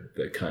where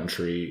the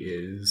country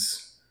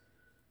is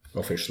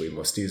officially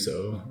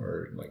mestizo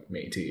or like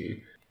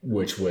Métis,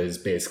 which was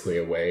basically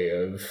a way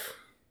of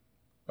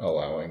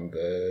allowing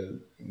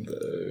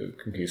the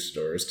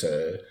conquistadors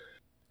to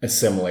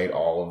assimilate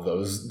all of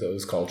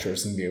those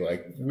cultures and be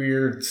like,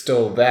 we're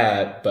still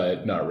that,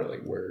 but not really.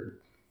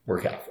 We're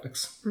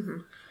Catholics.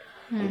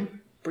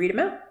 Breed them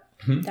out.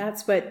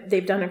 That's what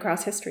they've done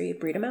across history.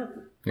 Breed them out.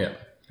 Yeah,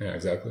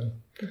 exactly.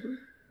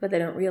 But they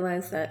don't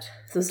realize that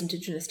those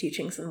indigenous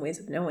teachings and ways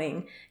of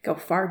knowing go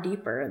far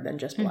deeper than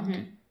just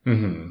blood.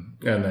 And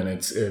then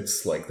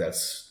it's like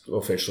that's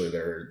officially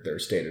their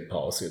stated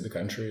policy of the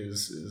country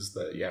is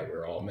that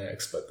we're all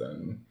mixed, but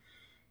then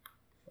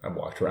I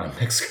walked around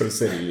Mexico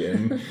City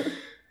and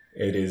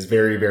it is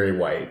very, very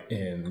white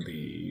in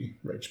the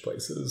rich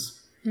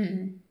places.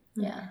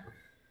 Yeah.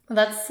 Well,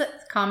 that's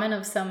common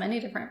of so many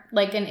different,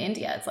 like in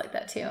India, it's like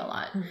that too a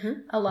lot.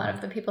 A lot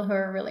of the people who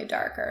are really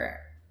dark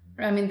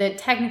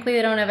technically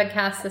they don't have a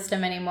caste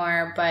system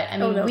anymore, but I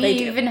mean, we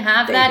even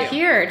have that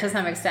here to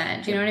some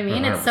extent. Do you know what I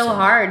mean? 100%. It's so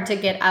hard to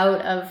get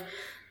out of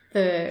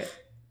the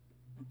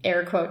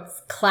air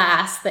quotes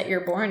class that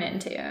you're born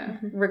into,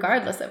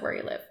 regardless of where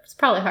you live. It's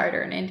probably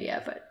harder in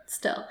India, but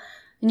still.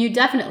 And you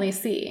definitely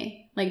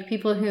see like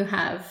people who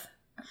have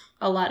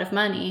a lot of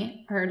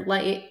money are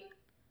light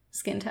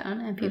skin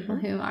tone, and people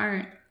who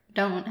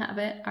don't have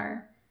it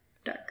are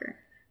darker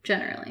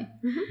generally.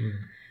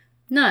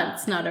 No,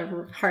 it's not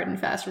a hard and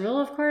fast rule,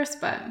 of course,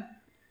 but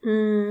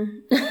I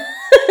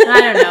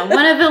don't know.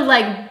 One of the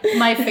like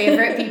my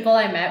favorite people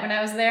I met when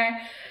I was there,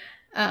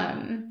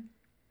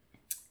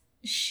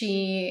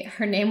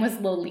 her name was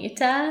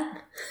Lolita,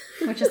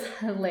 which is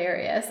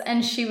hilarious.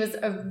 And she was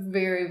a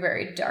very,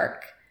 very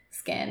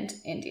dark-skinned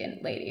Indian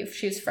lady.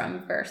 She was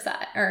from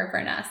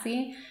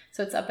Varanasi,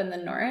 so it's up in the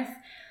north.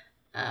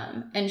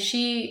 And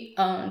she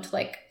owned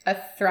like a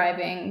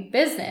thriving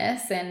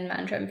business in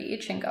Mandram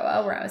Beach in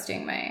Goa, where I was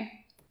doing my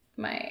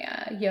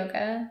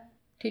yoga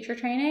teacher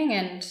training.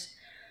 And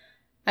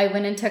I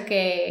went and took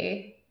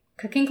a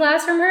cooking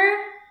class from her.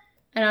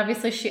 And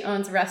obviously she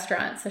owns a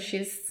restaurant, so she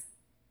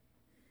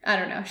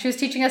was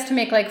teaching us to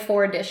make like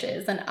 4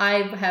 dishes. And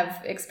I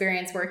have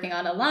experience working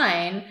on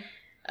a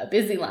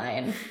busy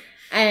line.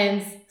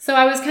 And so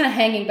I was kind of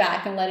hanging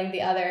back and letting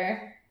the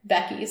other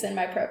Becky's in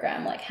my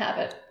program like have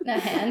a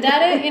hand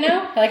at it, you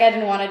know? Like I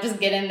didn't want to just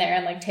get in there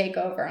and like take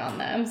over on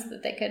them so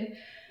that they could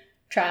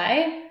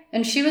try.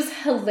 And she was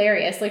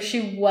hilarious. Like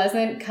she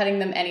wasn't cutting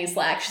them any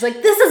slack. She's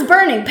like, this is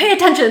burning, pay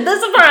attention,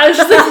 this is burning.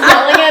 She's like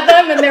yelling at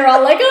them and they're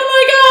all like,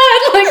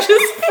 oh my God, like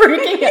just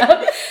freaking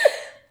out.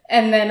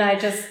 And then I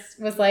just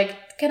was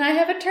like, can I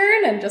have a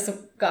turn? And just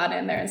got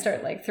in there and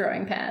started like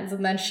throwing pans.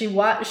 And then she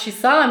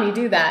saw me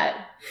do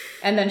that.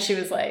 And then she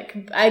was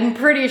like, I'm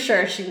pretty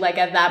sure she like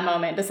at that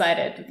moment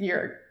decided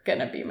you're going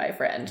to be my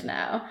friend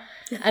now.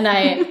 And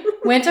I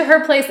went to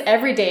her place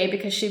every day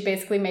because she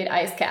basically made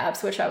ice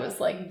caps, which I was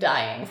like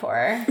dying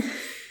for.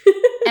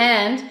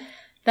 And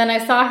then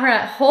I saw her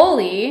at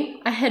Holi.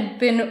 I had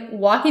been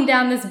walking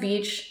down this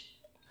beach.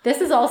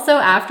 This is also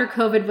after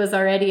COVID was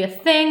already a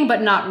thing,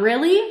 but not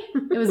really.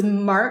 It was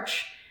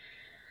March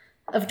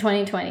of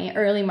 2020,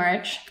 early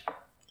March.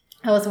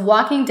 I was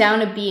walking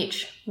down a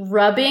beach,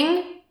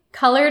 rubbing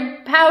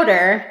colored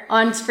powder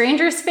on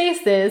strangers'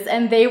 faces,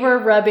 and they were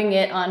rubbing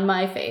it on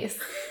my face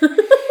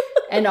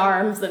and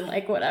arms and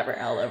like whatever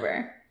all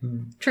over.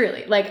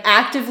 Truly, like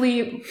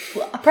actively,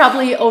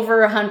 probably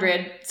over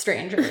 100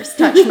 strangers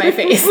touched my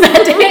face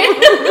that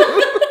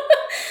day.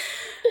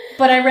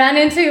 But I ran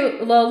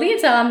into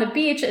Lolita on the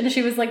beach and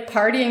she was like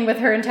partying with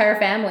her entire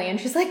family and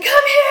she's like, come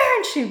here.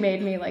 And she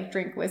made me like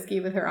drink whiskey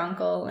with her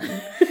uncle and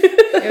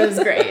it was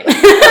great.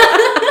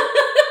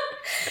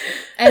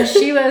 And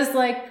she was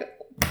like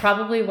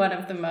probably one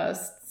of the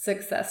most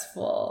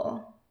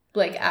successful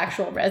like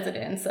actual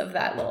residents of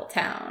that little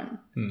town.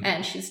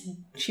 And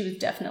she was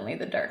definitely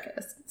the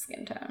darkest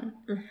skin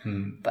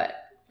tone, but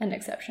an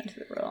exception to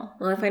the rule.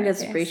 Well, I find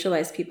as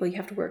racialized people, you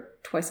have to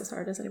work twice as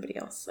hard as anybody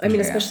else. I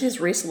mean, especially as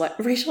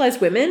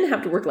racialized women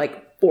have to work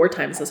like 4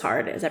 times as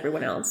hard as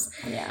everyone else.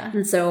 Yeah.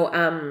 And so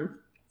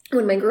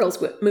when my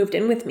girls moved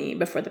in with me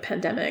before the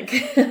pandemic,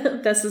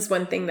 this is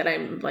one thing that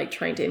I'm like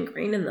trying to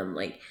ingrain in them.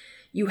 Like,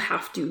 you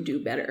have to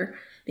do better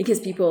because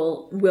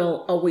people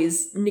will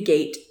always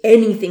negate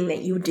anything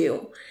that you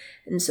do.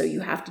 And so you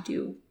have to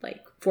do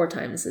like 4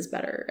 times as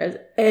better as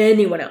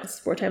anyone else,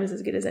 4 times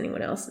as good as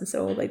anyone else. And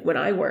so like when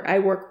I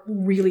work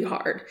really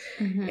hard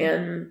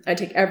and I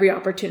take every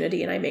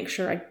opportunity and I make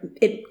sure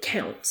it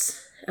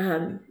counts.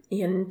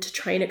 And to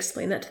try and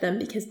explain that to them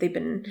because they've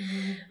been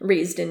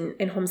raised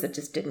in homes that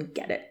just didn't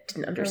get it,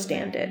 didn't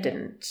understand it.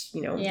 And,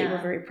 you know, they were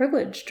very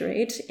privileged,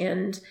 right?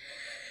 And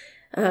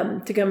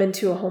to come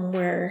into a home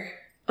where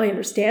I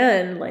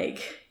understand,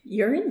 like,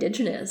 you're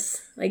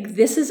Indigenous. Like,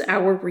 this is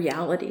our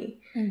reality.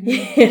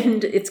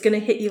 And it's going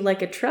to hit you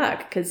like a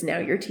truck because now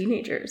you're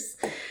teenagers.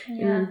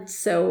 And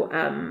so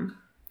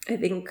I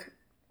think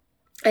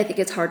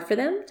it's hard for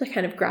them to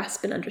kind of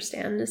grasp and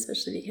understand,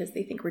 especially because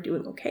they think we're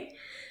doing okay.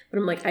 But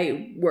I'm like,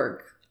 I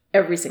work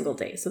every single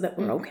day so that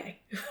we're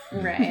okay.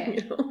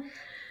 Right. You know?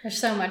 There's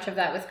so much of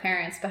that with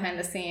parents behind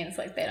the scenes.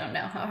 Like, they don't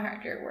know how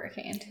hard you're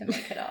working to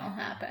make it all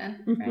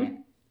happen.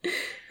 Right.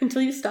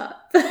 Until you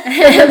stop.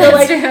 And they're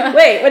like,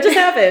 wait, what just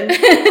happened?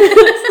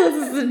 So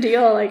this is the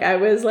deal. Like, I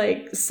was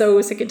like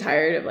so sick and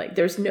tired of like,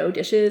 there's no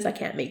dishes. I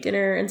can't make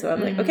dinner. And so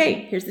I'm like,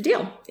 okay, here's the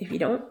deal. If you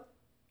don't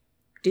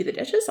do the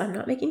dishes, I'm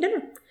not making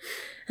dinner.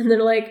 And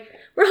they're like,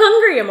 we're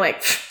hungry. I'm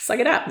like, suck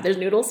it up. There's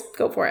noodles.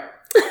 Go for it.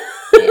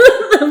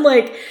 I'm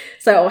like,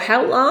 so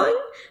how long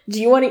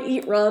do you want to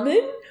eat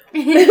ramen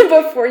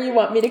before you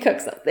want me to cook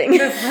something?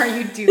 Before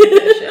you do the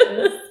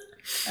dishes.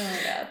 Oh my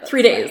God.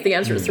 3 days. Funny. The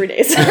answer is 3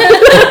 days.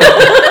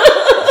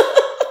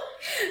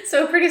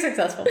 So a pretty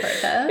successful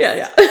protest.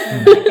 Yeah.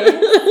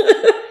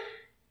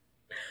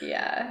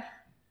 Yeah.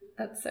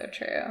 That's so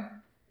true.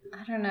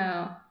 I don't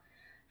know.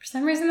 For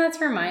some reason,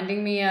 that's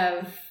reminding me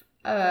of,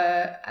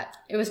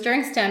 it was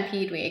during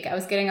Stampede Week. I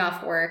was getting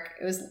off work.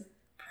 It was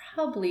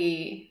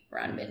probably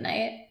around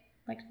midnight,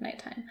 like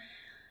nighttime.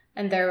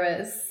 And there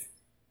was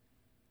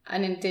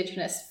an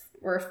Indigenous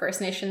or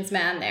First Nations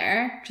man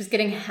there just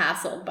getting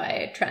hassled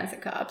by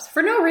transit cops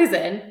for no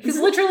reason. He's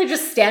literally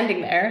just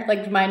standing there,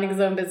 like minding his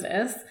own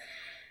business.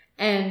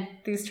 And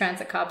these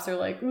transit cops are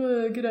like,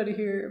 get out of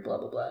here, blah,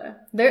 blah, blah.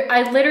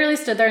 I literally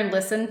stood there and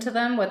listened to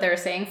them, what they were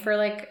saying for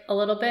like a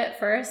little bit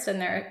first.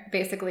 And they're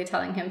basically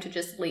telling him to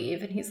just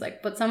leave. And he's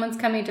like, but someone's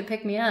coming to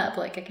pick me up.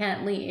 Like, I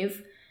can't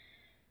leave.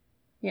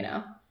 You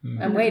know,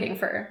 I'm waiting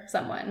for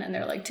someone. And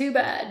they're like, too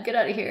bad, get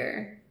out of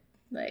here.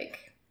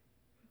 Like,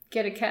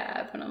 get a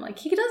cab. And I'm like,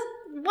 he does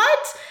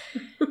what?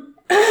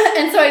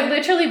 And so I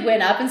literally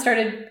went up and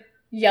started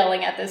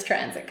yelling at this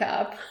transit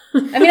cop. I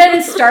mean, I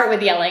didn't start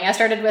with yelling. I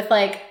started with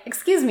like,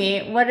 excuse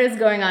me, what is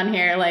going on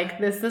here? Like,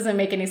 this doesn't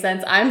make any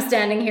sense. I'm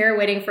standing here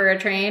waiting for a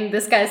train.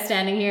 This guy's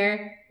standing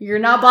here. You're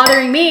not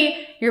bothering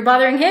me. You're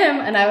bothering him.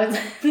 And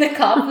the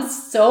cop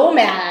was so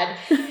mad.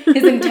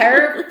 His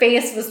entire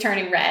face was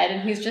turning red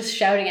and he's just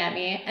shouting at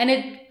me.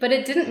 But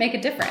it didn't make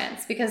a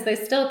difference because they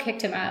still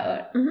kicked him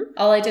out.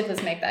 All I did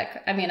was make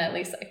that, I mean, at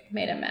least I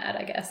made him mad,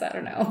 I guess. I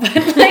don't know. But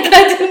like,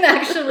 I didn't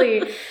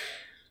actually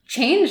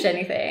change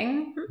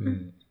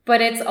anything.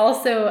 But it's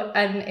also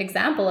an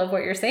example of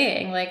what you're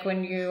saying. Like,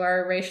 when you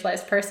are a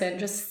racialized person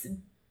just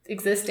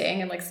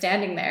existing and like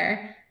standing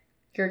there,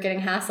 you're getting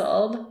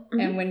hassled.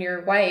 And when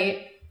you're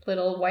white,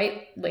 little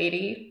white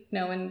lady,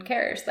 no one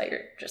cares that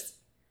you're just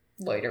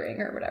loitering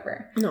or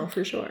whatever. No,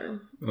 for sure.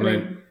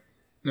 Well,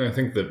 I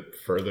think the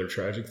further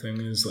tragic thing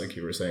is, like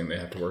you were saying, they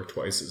have to work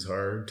twice as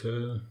hard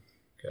to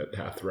get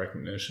half the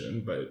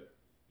recognition. But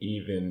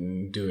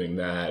even doing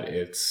that,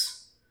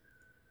 it's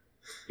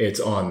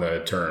on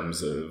the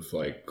terms of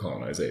like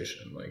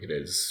colonization. Like, it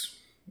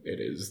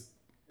is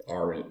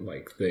our,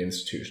 like, the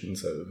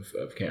institutions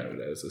of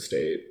Canada as a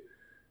state.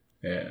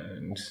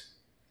 And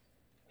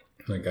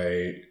like,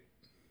 I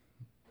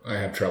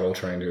have trouble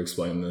trying to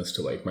explain this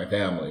to like my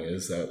family,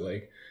 is that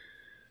like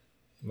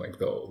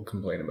they'll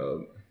complain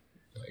about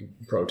like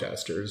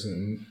protesters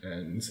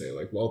and say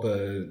like, well,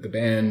 the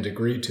band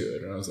agreed to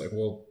it. And I was like,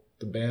 well,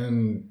 the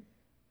band,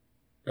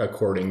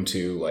 according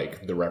to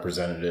like the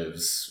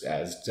representatives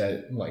as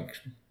like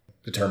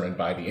determined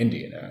by the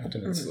Indian Act.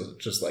 And it's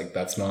just like,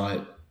 that's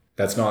not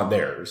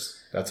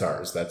theirs. That's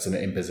ours. That's an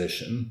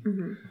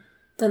imposition.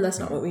 And that's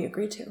not what we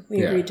agreed to.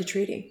 We agreed to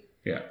treaty.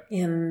 Yeah.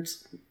 And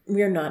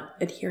we're not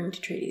adhering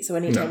to treaty. So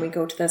anytime we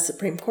go to the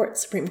Supreme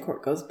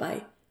Court goes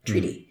by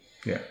treaty.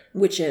 Yeah.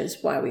 Which is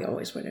why we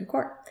always win in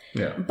court.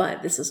 Yeah.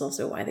 But this is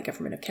also why the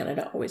government of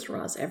Canada always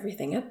draws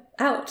everything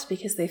out,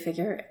 because they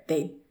figure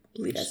they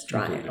bleed us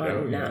dry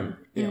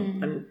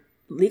on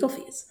legal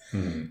fees.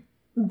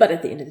 But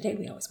at the end of the day,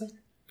 we always win.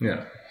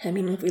 Yeah. I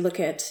mean, if we look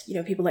at,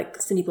 people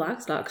like Cindy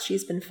Blackstock,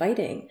 she's been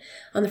fighting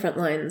on the front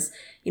lines,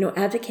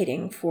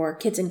 advocating for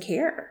kids in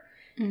care,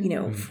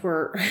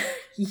 for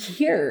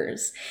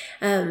years.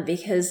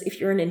 Because if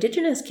you're an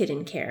Indigenous kid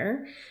in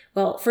care,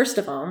 well, first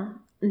of all,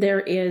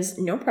 there is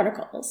no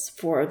protocols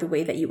for the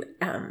way that you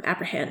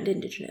apprehend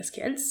Indigenous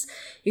kids.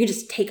 You can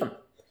just take them.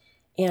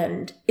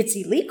 And it's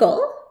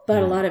illegal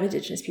But a lot of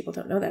Indigenous people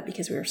don't know that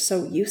because we were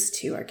so used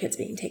to our kids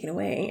being taken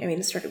away. I mean,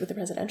 it started with the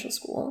residential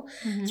school,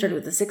 started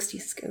with the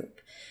 60s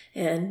scoop.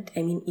 And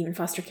I mean, even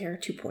foster care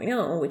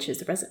 2.0, which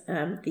is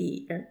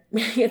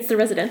it's the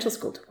residential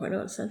school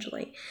 2.0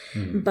 essentially.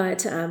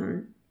 But,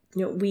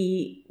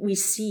 we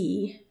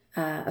see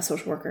a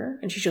social worker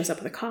and she shows up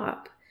with a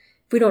cop.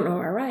 If we don't know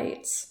our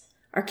rights,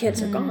 our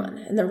kids are gone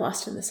and they're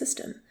lost in the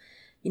system,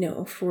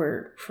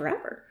 for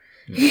forever.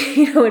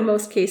 In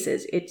most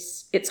cases,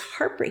 it's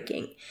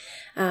heartbreaking.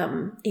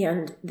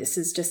 And this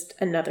is just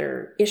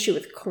another issue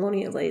with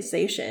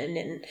colonialization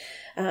and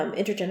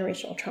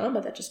intergenerational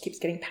trauma that just keeps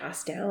getting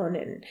passed down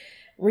and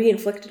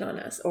re-inflicted on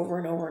us over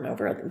and over and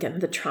over again.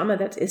 The trauma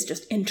that is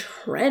just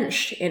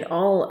entrenched in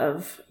all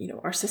of,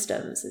 our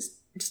systems is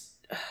just,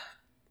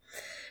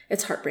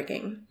 it's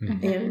heartbreaking.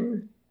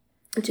 And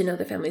to know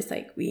the families,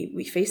 like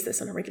we face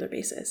this on a regular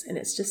basis. And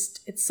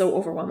it's so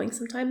overwhelming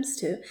sometimes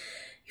to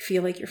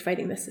feel like you're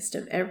fighting the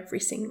system every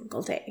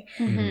single day.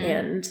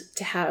 And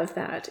to have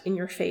that in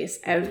your face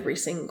every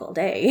single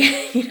day,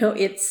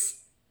 it's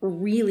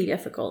really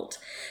difficult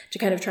to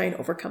kind of try and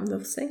overcome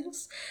those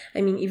things. I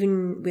mean,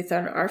 even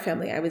within our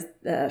family, I was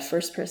the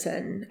first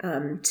person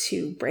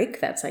to break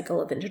that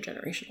cycle of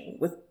intergenerational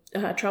with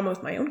trauma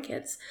with my own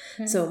kids.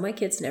 So my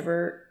kids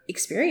never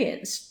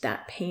experienced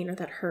that pain or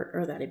that hurt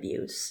or that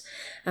abuse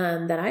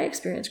that I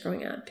experienced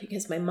growing up,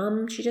 because my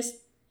mom, she just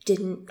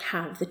didn't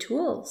have the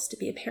tools to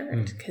be a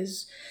parent,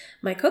 because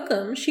my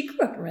cookum, she grew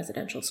up in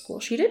residential school.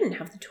 She didn't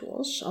have the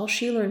tools. All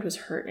she learned was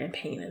hurt and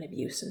pain and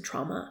abuse and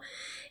trauma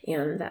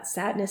and that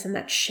sadness and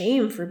that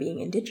shame for being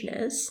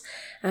Indigenous.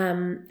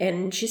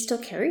 And she still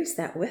carries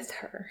that with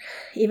her.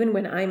 Even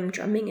when I'm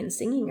drumming and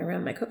singing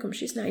around my cookum,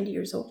 she's 90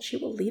 years old, she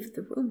will leave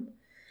the room.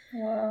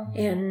 Wow.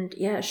 And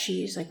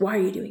she's like, why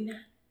are you doing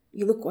that?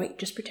 You look white.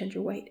 Just pretend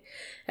you're white.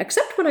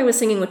 Except when I was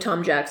singing with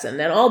Tom Jackson,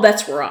 then all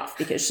bets were off,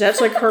 because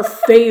that's like her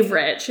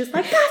favorite. She's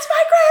like, that's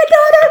my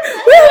granddaughter,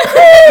 Will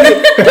Cree.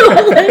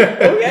 I'm like,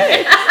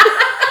 okay.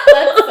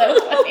 That's so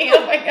funny.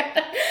 Oh my God.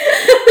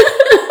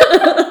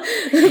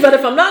 But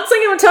if I'm not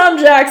singing with Tom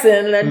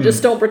Jackson, then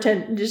just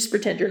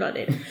pretend you're not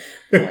Native.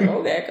 I'm like,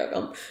 okay,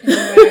 cookum.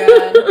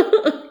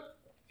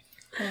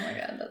 Oh my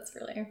God, that's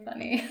really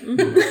funny.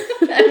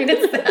 I mean,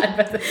 it's sad,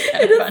 but it's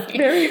kind of funny.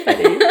 Very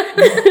funny.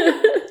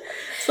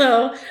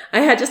 So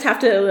I just have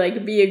to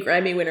be a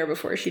Grammy winner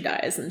before she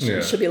dies, and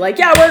she'll be like,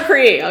 "Yeah, we're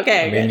Cree."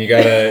 Okay. I mean, you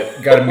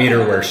gotta meet her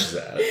where she's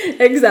at.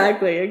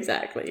 Exactly.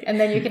 And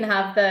then you can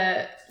have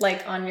the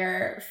on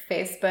your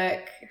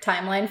Facebook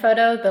timeline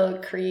photo, the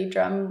Cree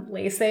drum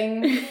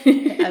lacing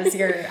as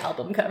your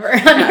album cover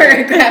on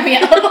your Grammy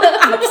album.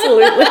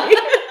 Absolutely.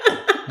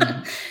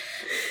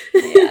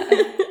 Yeah.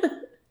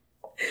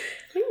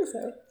 I think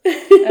so.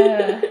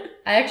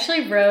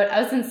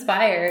 I was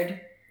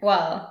inspired,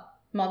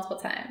 multiple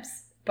times,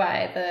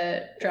 by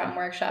the drum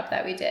workshop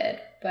that we did,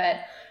 but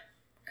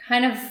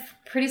kind of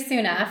pretty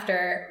soon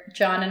after,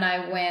 John and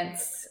I went,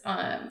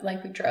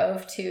 we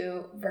drove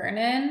to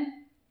Vernon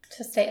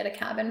to stay at a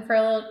cabin for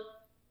a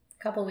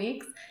couple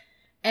weeks,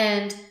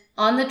 and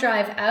on the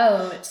drive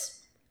out,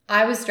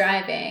 I was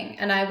driving,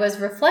 and I was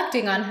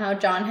reflecting on how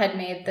John had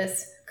made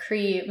this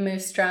Cree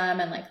moose drum,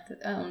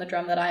 and the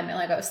drum that I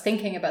made, I was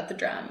thinking about the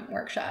drum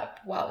workshop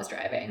while I was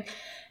driving.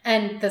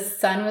 And the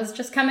sun was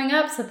just coming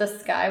up, so the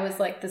sky was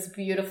this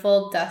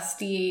beautiful,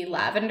 dusty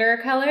lavender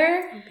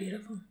color. Oh,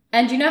 beautiful.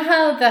 And you know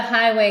how the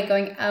highway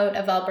going out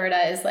of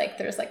Alberta is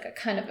there's a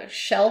kind of a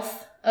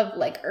shelf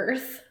of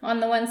earth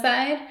on the one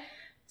side?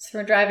 So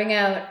we're driving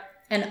out,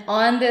 and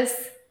on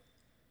this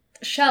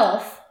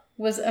shelf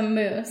was a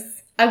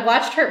moose. I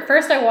watched her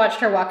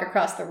walk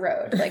across the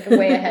road,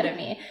 way ahead of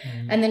me.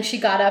 And then she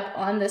got up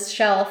on this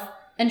shelf,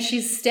 and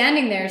she's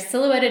standing there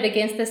silhouetted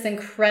against this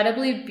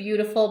incredibly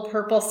beautiful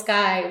purple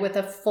sky with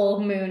a full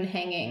moon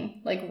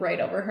hanging right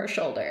over her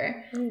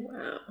shoulder. Oh,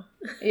 wow.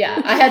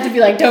 Yeah, I had to be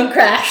don't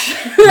crash.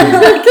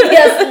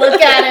 Yes,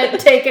 look at it,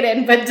 take it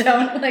in, but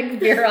don't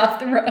veer off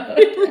the road.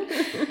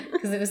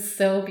 Because it was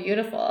so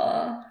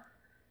beautiful.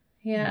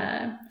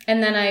 Yeah.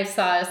 And then I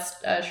saw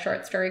a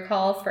short story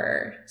call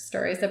for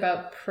stories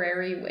about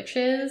prairie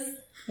witches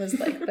was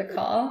the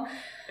call.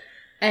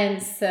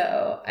 And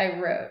so I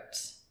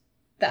wrote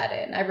that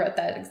in. I wrote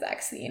that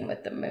exact scene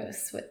with the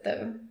moose with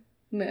the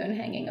moon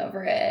hanging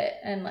over it,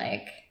 and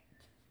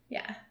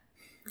yeah,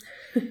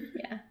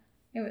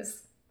 it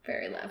was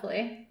very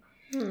lovely.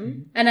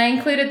 And I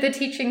included the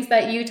teachings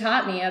that you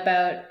taught me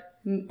about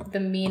the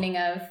meaning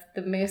of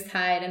the moose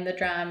hide and the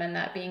drum, and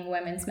that being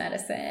women's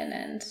medicine,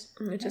 and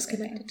it just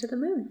connected to the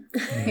moon.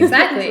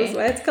 Exactly. This is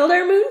why it's called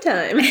our moon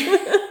time.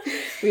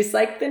 We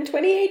cycled in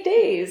 28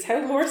 days. How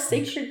more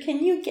sacred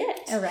can you get?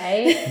 All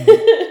right.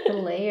 The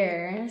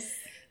layers.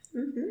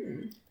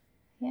 Mm-hmm.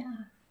 Yeah.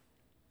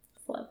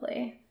 It's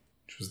lovely.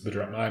 Which was the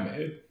drum I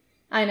made.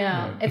 I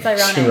know. It's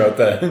ironic. She wrote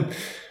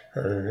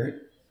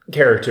her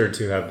character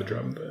to have the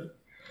drum, but...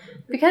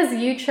 Because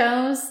you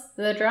chose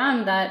the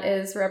drum that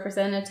is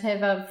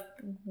representative of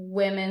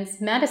women's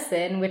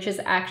medicine, which is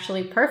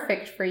actually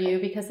perfect for you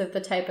because of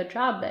the type of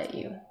job that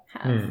you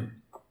have.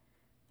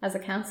 as a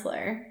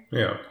counselor.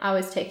 Yeah.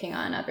 Always taking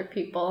on other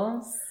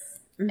people's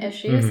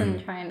issues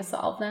and trying to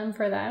solve them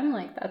for them.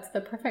 Like, that's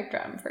the perfect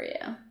drum for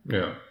you.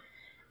 Yeah.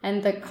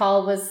 And the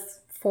call was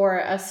for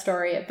a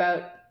story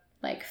about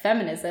like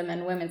feminism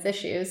and women's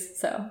issues.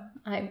 So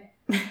I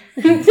like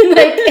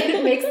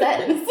it makes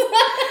sense.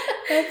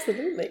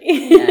 Absolutely.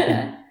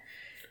 Yeah.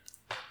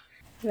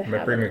 I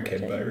might bring a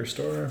kid by your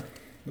store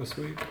this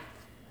week.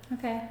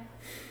 Okay.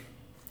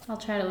 I'll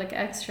try to look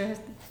extra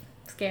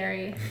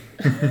scary.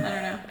 I don't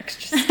know.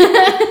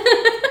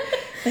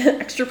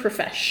 Extra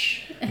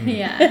profesh.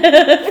 Yeah.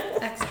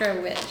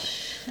 Extra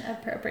witch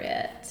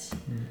appropriate.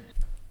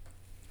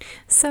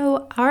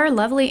 So our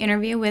lovely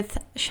interview with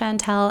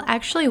Chantal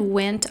actually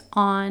went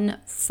on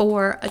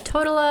for a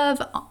total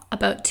of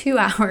about 2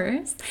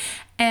 hours.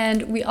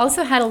 And we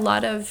also had a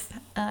lot of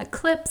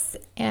clips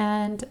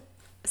and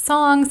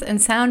songs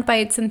and sound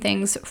bites and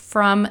things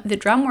from the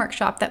drum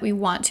workshop that we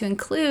want to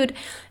include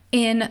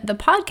in the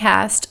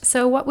podcast.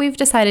 So what we've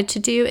decided to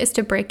do is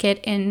to break it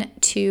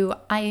into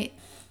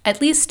at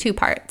least 2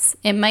 parts.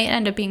 It might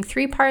end up being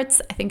 3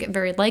 parts. I think it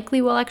very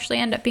likely will actually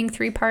end up being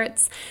 3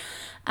 parts.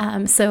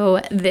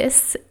 So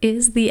this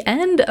is the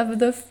end of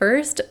the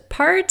first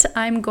part.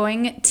 I'm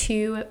going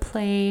to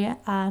play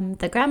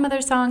the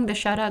grandmother song, the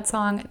shout out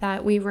song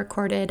that we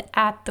recorded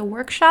at the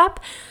workshop.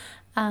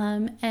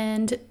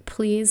 And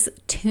please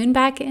tune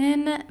back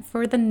in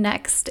for the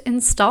next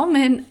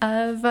installment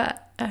of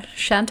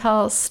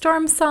Chantal's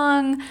Storm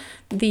Song,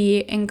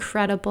 the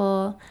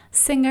incredible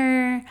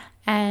singer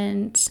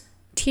and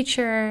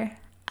teacher,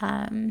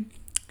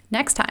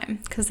 next time,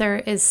 because there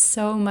is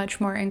so much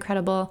more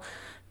incredible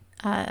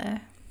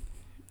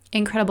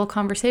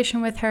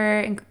conversation with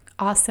her,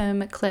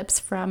 awesome clips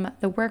from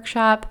the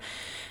workshop.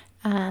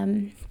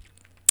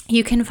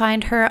 You can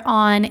find her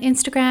on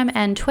Instagram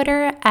and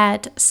Twitter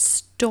at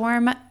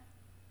Storm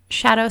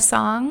Shadow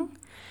Song,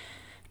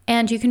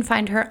 and you can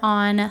find her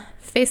on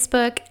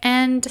Facebook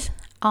and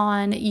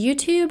on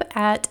YouTube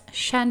at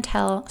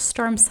Chantal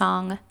Storm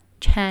Song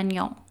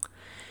Chagnon.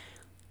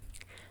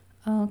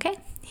 Okay,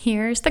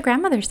 here's the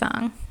grandmother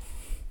song.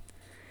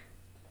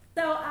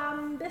 So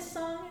this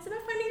song is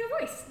about finding your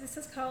voice. This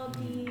is called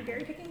the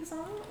berry picking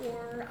song,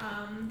 or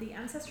the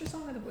ancestor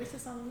song, or the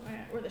voices song,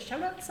 or the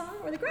shout out song,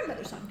 or the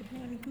grandmother song,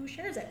 depending on who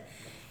shares it.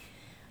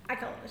 I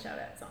call it the shout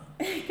out song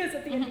because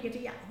at the end you get to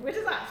yell, which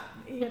is awesome.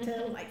 You get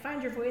to like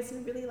find your voice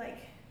and really like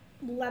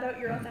let out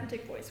your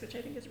authentic voice, which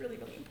I think is really,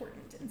 really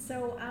important. And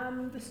so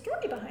the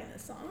story behind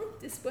this song,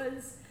 this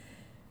was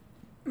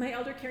my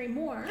elder Carrie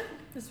Moore.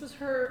 This was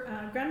her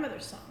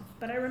grandmother's song,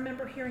 but I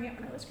remember hearing it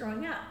when I was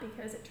growing up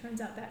because it turns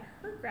out that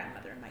her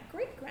grandmother and my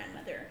great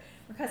grandmother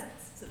were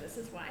cousins. So this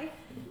is why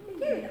I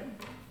carried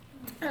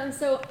them.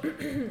 So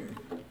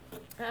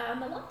a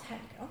long time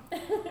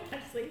ago,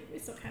 actually we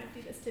still kind of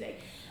do this today,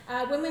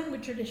 women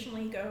would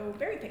traditionally go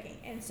berry picking.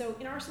 And so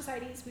in our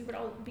societies, we would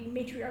all be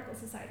matriarchal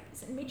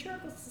societies. And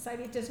matriarchal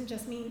societies doesn't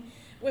just mean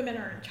women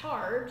are in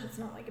charge. It's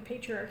not like a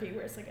patriarchy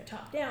where it's like a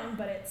top down,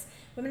 but it's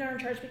women are in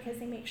charge because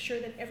they make sure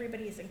that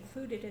everybody is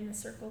included in the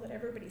circle, that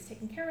everybody's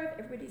taken care of,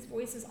 everybody's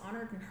voice is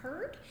honored and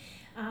heard,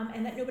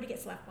 and that nobody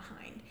gets left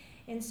behind.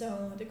 And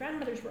so the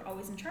grandmothers were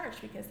always in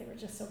charge because they were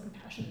just so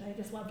compassionate. They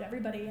just loved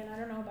everybody. And I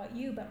don't know about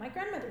you, but my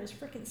grandmother is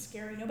freaking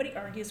scary. Nobody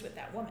argues with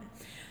that woman.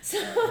 So,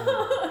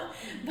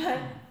 but I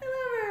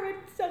love her, but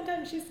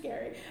sometimes she's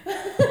scary.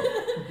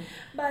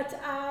 But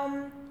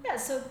yeah,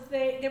 so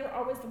they were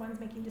always the ones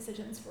making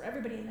decisions for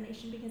everybody in the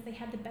nation because they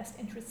had the best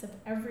interests of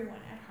everyone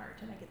at heart,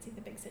 and I could see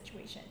the big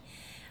situation.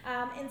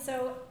 And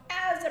so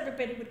as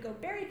everybody would go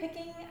berry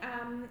picking,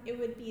 it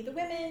would be the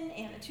women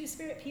and the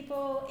two-spirit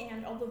people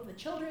and all of the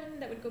children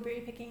that would go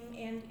berry picking.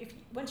 And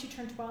once you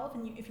turned 12,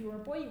 and if you were a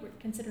boy, you were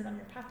considered on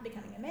your path to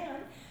becoming a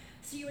man.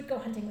 So you would go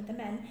hunting with the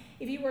men.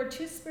 If you were a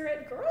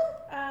two-spirit girl,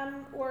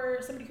 or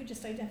somebody who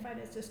just identified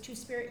as just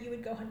two-spirit, you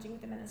would go hunting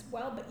with the men as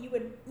well. But you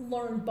would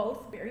learn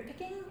both berry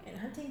picking and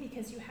hunting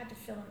because you had to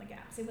fill in the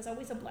gaps. It was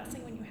always a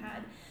blessing when you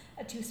had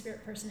a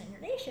two-spirit person in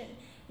your nation,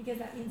 because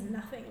that means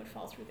nothing would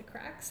fall through the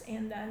cracks,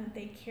 and then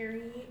they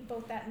carry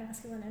both that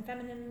masculine and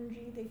feminine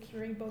energy. They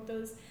carry both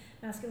those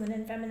masculine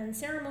and feminine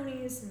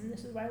ceremonies, and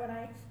this is why when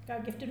I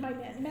got gifted my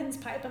men's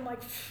pipe, I'm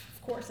like,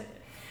 of course I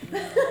did.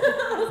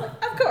 I was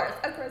like, of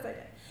course I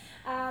did.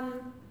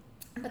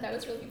 But that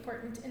was really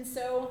important. And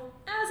so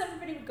as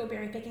everybody would go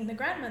berry picking, the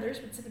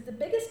grandmothers would sit at the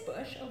biggest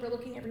bush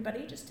overlooking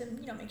everybody just to,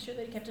 make sure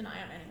they kept an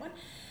eye on anyone.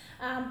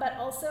 But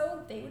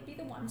also, they would be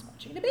the ones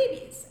watching the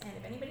babies. And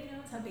if anybody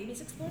knows how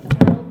babies explore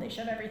the world, they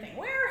shove everything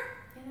where?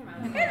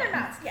 In their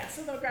mouths. Yeah,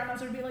 so the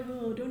grandmas would be like,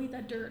 oh, don't eat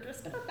that dirt, or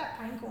spit out that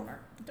pine cone, or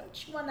don't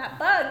chew on that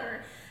bug,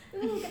 or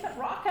get that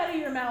rock out of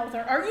your mouth,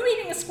 or are you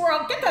eating a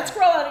squirrel? Get that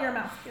squirrel out of your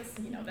mouth. Because,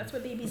 that's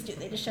what babies do.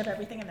 They just shove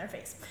everything in their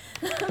face.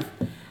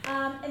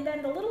 And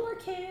then the littler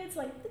kids,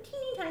 like the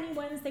teeny tiny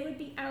ones, they would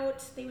be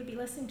out, they would be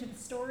listening to the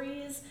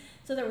stories.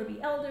 So there would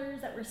be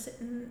elders that were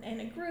sitting in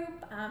a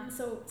group.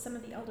 So some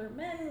of the elder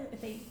men, if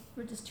they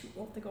were just too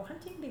old to go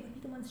hunting, they would be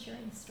the ones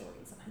sharing the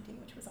stories of hunting,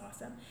 which was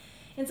awesome.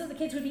 And so the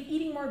kids would be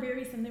eating more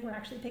berries than they were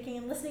actually picking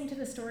and listening to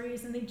the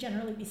stories, and they'd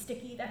generally be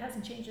sticky. That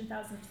hasn't changed in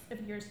thousands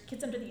of years.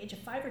 Kids under the age of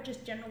 5 are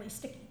just generally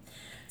sticky.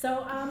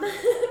 So,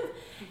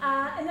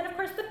 and then of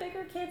course the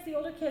bigger kids, the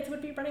older kids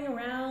would be running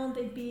around.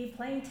 They'd be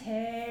playing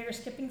tag or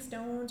skipping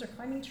stones or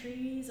climbing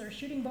trees or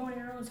shooting bow and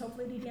arrows.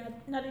 Hopefully they'd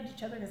not at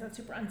each other because that's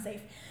super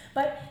unsafe.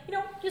 But,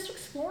 just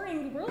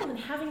exploring the world and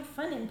having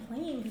fun and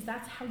playing, because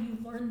that's how you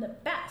learn the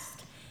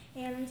best.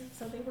 And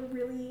so they were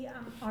really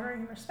honoring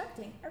and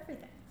respecting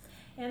everything.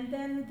 And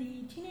then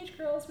the teenage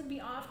girls would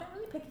be off, not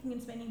really picking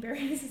and spending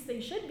berries as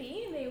they should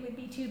be. They would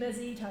be too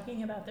busy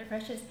talking about their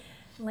crushes.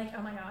 Like,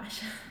 oh my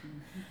gosh,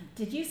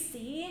 did you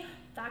see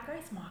that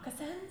guy's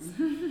moccasins?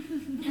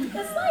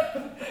 It's like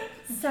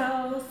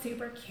so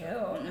super cute.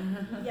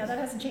 Yeah, that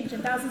hasn't changed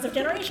in thousands of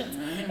generations.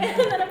 And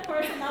then of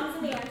course the moms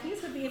and the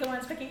aunties would be the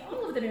ones picking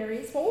all of the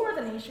berries for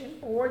the nation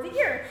for the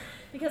year.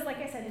 Because like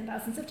I said, in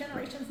thousands of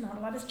generations, not a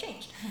lot has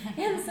changed.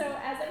 And so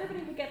as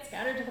everybody would get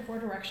scattered to the 4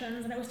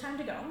 directions and it was time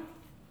to go,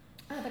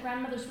 the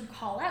grandmothers would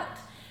call out.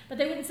 But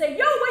they wouldn't say,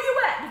 yo, where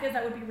you at? Because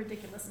that would be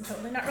ridiculous and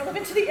totally not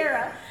relevant to the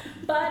era.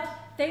 But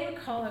they would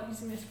call out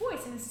using this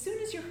voice. And as soon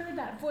as you heard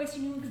that voice,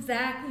 you knew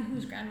exactly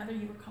whose grandmother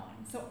you were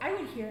calling. So I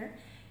would hear,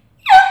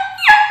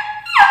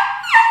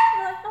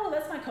 I'm like, oh,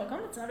 that's my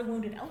kokum. It's not a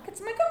wounded elk.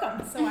 It's my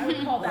kokum. So I would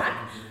call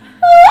back.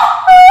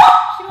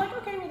 She'd be like,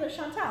 okay, well, there's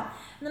Chantal.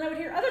 And then I would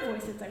hear other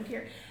voices. I would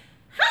hear,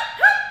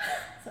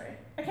 sorry,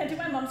 I can't do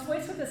my mom's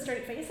voice with a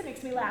straight face. It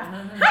makes me laugh.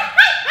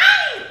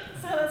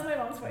 So that's my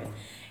mom's voice.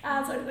 So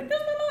I was like,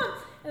 there's my mom.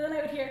 And then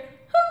I would hear,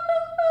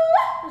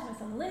 there's my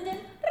son Lyndon.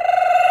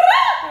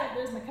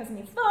 There's my cousin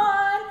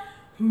Yvonne.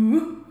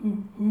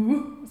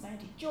 There's my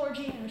auntie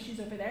Georgie. I know she's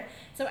over there.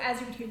 So as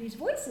you would hear these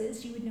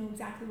voices, you would know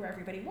exactly where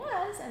everybody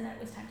was and that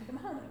it was time to come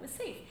home and it was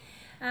safe.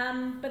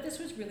 But this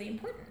was really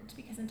important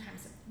because in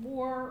times of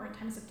war or in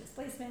times of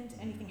displacement,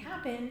 anything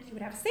happened, you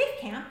would have a safe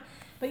camp,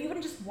 but you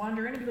wouldn't just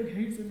wander in and be like,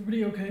 hey, is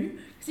everybody okay?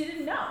 Because you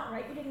didn't know,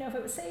 right? You didn't know if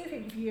it was safe,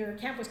 if your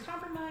camp was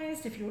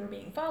compromised, if you were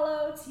being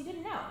followed, so you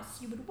didn't know.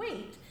 So you would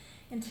wait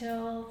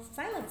until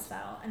silence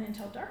fell and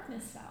until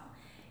darkness fell.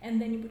 And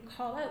then you would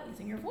call out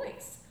using your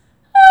voice.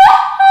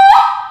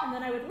 And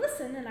then I would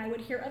listen and I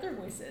would hear other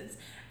voices.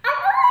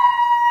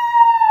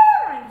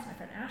 Right, it's my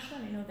friend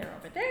Ashlyn, I know they're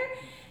over there.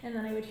 And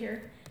then I would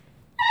hear,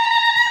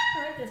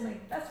 all right, there's my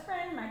best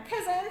friend, my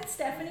cousin,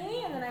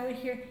 Stephanie. And then I would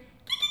hear,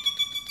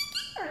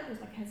 all right, there's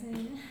my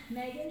cousin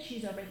Megan,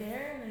 she's over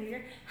there. And then I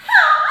hear,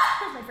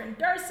 there's my friend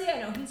Darcy, I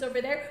know he's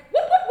over there.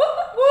 Whoop, whoop, whoop,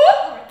 whoop,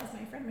 whoop. All right, there's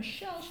my friend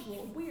Michelle, she's a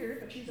little weird,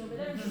 but she's over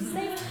there and she's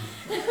safe.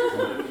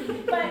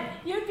 But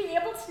you'd be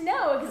able to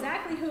know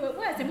exactly who it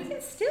was. And we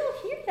can still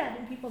hear that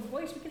in people's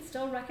voice. We can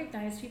still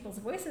recognize people's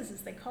voices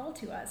as they call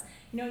to us.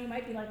 You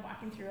might be like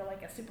walking through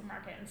like a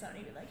supermarket and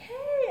somebody would be like,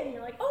 hey, and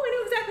you're like, oh, I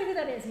know exactly who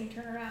that is. And you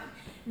turn around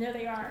and there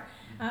they are.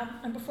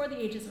 And before the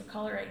ages of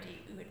caller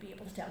ID, we would be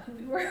able to tell who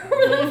we were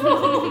over the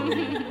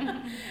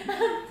phone.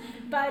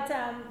 But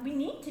we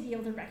need to be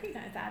able to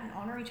recognize that and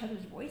honor each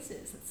other's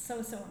voices. It's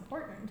so, so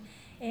important.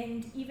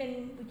 And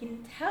even we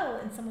can tell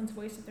in someone's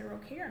voice if they're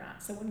okay or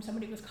not. So when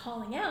somebody was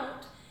calling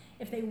out,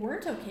 if they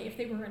weren't okay, if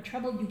they were in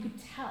trouble, you could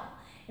tell.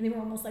 And they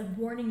were almost like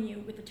warning you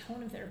with the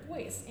tone of their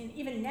voice. And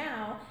even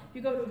now,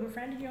 you go to a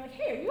friend and you're like,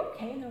 hey, are you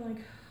okay? And they're like,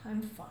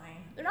 I'm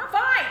fine. They're not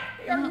fine.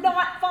 They are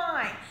not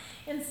fine.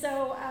 And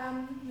so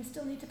we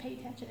still need to pay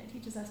attention. It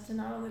teaches us to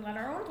not only let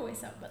our own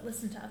voice out, but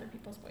listen to other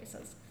people's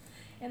voices.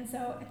 And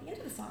so at the end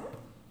of the song,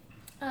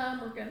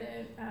 we're going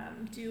to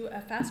do a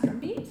fast drum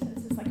beat.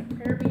 This is like a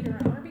prayer beat or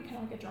an honor beat. Kind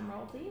of like a drum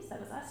roll, please.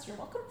 That was us. You're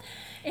welcome.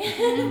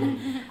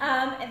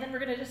 And then we're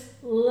going to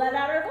just let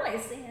out our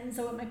voice. And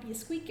so it might be a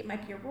squeak. It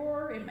might be a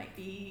roar. It might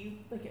be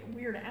like a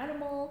weird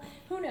animal.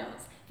 Who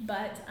knows?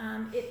 But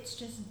it's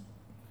just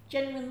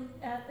genuine.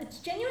 It's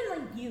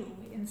genuinely you.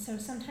 And so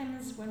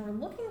sometimes when we're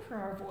looking for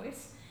our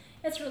voice,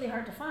 it's really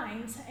hard to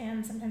find,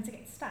 and sometimes it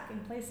gets stuck in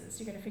places.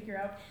 So you got to figure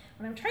out,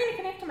 when I'm trying to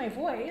connect to my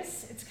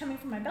voice, it's coming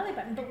from my belly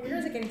button, but where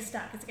is it getting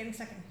stuck? It's getting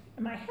stuck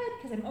in my head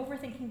because I'm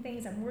overthinking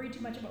things. I'm worried too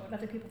much about what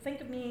other people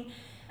think of me,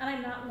 and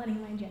I'm not letting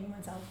my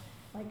genuine self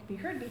be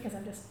heard because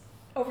I'm just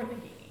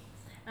overthinking me.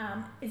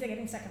 Is it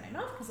getting stuck in my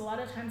mouth? Because a lot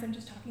of times I'm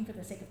just talking for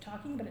the sake of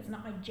talking, but it's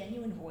not my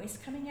genuine voice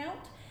coming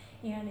out,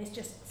 and it's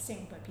just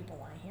saying what people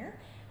want to hear.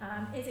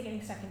 Is it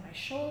getting stuck in my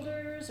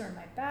shoulders or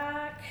my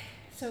back?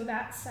 So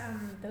that's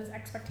those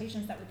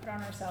expectations that we put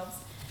on ourselves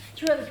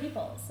through other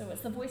people. So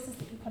it's the voices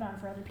that you put on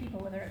for other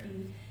people, whether it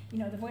be,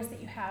 the voice that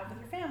you have with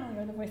your family,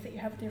 or the voice that you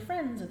have with your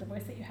friends, or the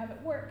voice that you have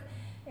at work.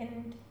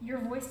 And your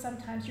voice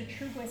sometimes, your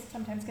true voice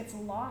sometimes gets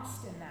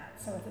lost in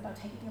that. So it's about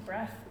taking a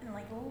breath and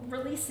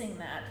releasing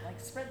that,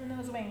 spreading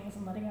those wings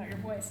and letting out your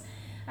voice.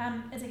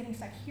 Is it getting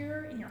stuck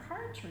here in your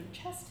heart or your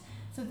chest?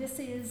 So this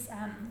is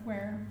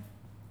where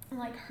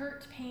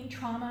hurt, pain,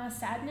 trauma,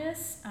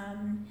 sadness,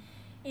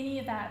 any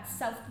of that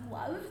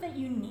self-love that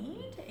you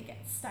need, it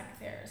gets stuck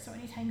there. So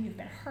anytime you've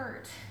been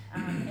hurt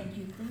and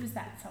you lose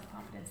that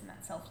self-confidence and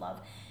that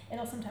self-love,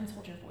 it'll sometimes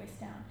hold your voice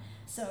down.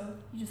 So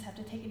you just have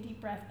to take a deep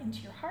breath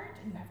into your heart,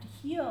 and you have to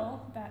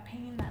heal that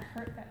pain, that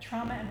hurt, that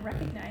trauma, and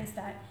recognize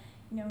that,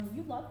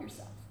 you love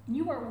yourself.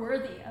 You are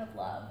worthy of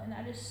love, and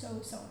that is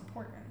so, so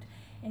important.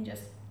 And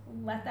just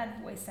let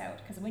that voice out,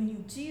 because when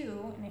you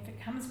do, and if it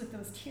comes with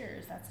those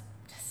tears, that's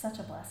just such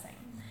a blessing.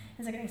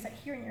 It's like getting stuck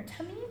here in your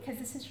tummy, because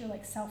this is your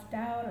like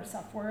self-doubt or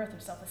self-worth or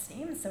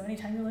self-esteem. So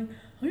anytime you're like,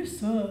 I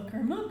suck, or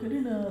I'm not good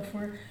enough,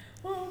 or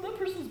oh, that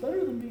person's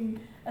better than me,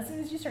 as soon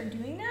as you start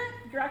doing that,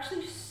 you're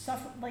actually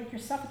you're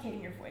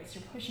suffocating your voice.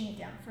 You're pushing it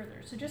down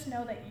further. So just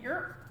know that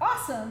you're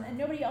awesome, and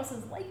nobody else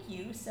is like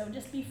you. So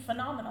just be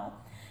phenomenal.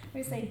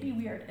 We say be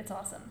weird. It's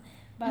awesome.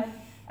 But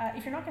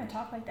if you're not going to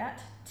talk like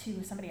that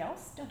to somebody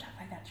else, don't talk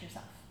like that to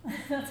yourself.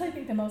 That's, I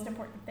think, the most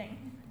important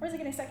thing. Or is it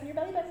getting stuck in your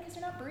belly button because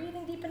you're not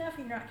breathing deep enough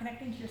and you're not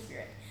connecting to your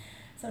spirit?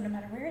 So no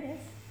matter where it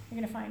is, you're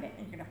going to find it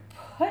and you're going to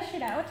push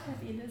it out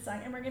at the end of the song.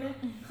 And we're going to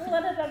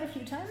let it out a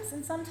few times.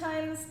 And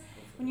sometimes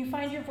when you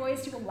find your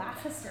voice, you will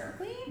laugh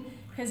hysterically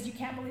because you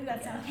can't believe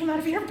that sound came out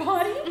of your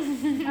body.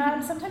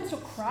 Sometimes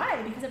you'll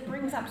cry because it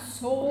brings up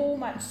so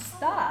much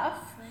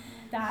stuff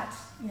that,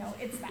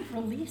 it's that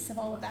release of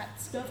all of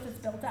that stuff that's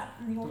built up.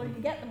 And the older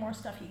you get, the more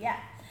stuff you get.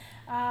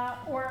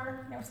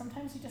 Or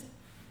sometimes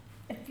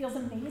it feels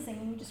amazing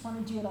and you just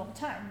want to do it all the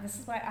time. This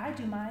is why I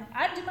do mine.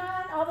 I do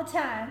mine all the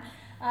time.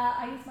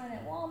 I use mine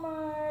at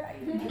Walmart. I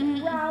use mine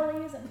at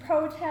rallies and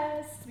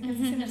protests, because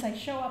as soon as I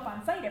show up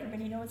on site,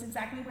 everybody knows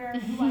exactly where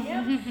and who I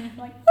am. I'm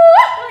like,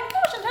 oh,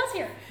 Chantel's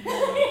here.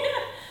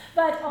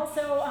 But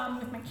also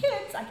with my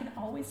kids, I can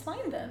always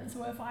find them.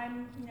 So if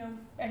I'm,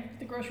 at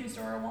the grocery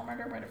store or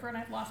Walmart or whatever, and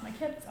I've lost my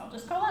kids, I'll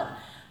just call out,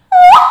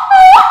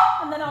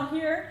 and then I'll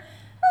hear,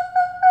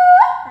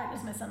 or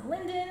there's my son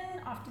Lyndon,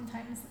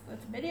 oftentimes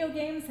with video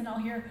games, and I'll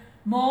hear,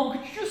 Mom,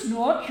 could you just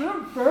not? You're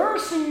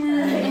embarrassing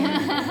me.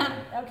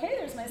 Okay,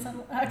 there's my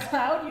son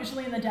Cloud,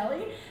 usually in the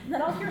deli, and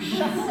then I'll hear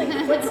shuffling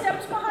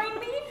footsteps behind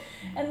me,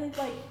 and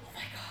like, oh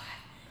my God,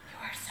 you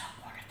are so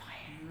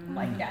mortifying. I'm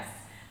like, yes,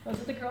 those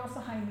are the girls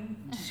behind me,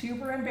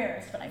 super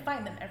embarrassed, but I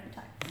find them every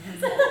time.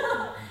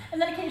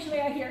 And then occasionally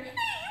I hear, hey,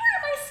 you were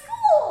at my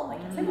school. I'm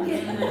like,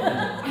 yes, I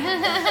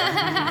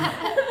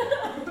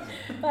was.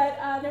 But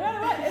no matter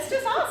what, it's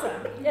just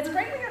awesome. It's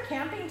great when you're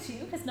camping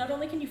too, because not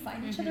only can you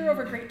find each other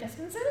over great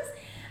distances,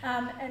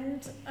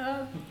 and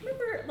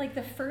remember like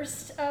the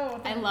first,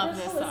 I love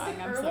this song.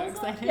 I'm so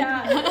excited.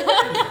 Yeah.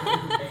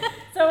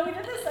 So we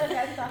did this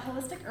event, the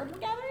Holistic Herbal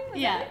Gathering.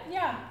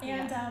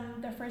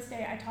 And the first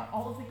day I taught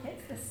all of the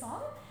kids this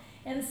song.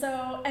 And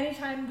so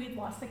anytime we'd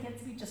lost the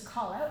kids, we'd just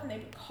call out and they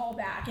would call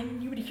back,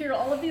 and you would hear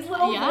all of these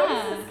little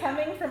voices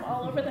coming from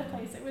all over the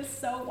place. It was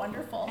so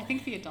wonderful. I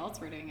think the adults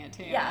were doing it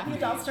too. Yeah, the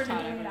adults started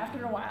doing it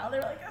after a while. They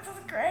were like, this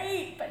is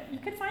great. But you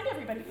could find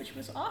everybody, which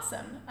was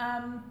awesome.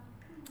 And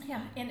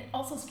it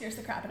also scares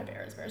the crap out of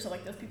bears. Bears are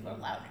like, those people are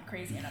loud and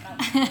crazy and I'm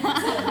out.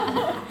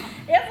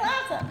 It's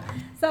awesome.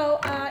 So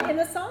in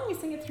the song, we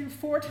sing it through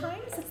 4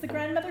 times. It's the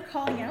grandmother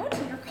calling out,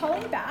 and you're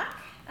calling back.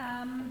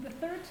 The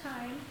 3rd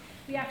time,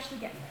 we actually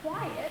get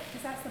quiet,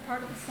 because that's the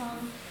part of the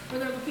song where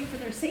they're looking for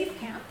their safe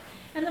camp.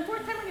 And the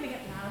 4th time, we're going to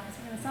get loud, because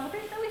we're going to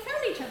celebrate that we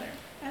found each other.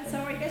 And so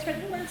are you guys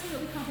ready to learn some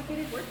really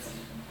complicated words?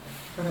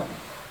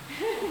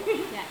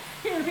 Yeah.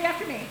 Here, repeat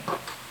after me.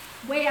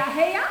 Weya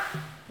heya.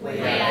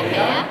 Weya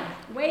heya.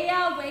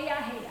 Weya weya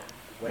heya.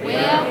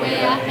 Weya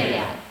weya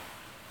heya.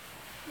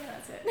 Yeah,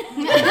 that's it.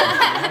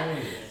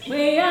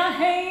 Weya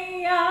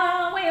heya.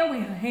 Weya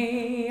weya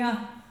heya.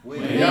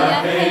 Weya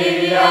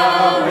heya.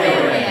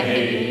 Weya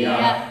heya.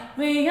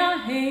 Weya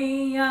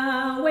heya.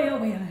 Weya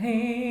weya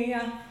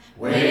heya.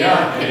 Weya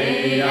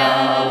heya.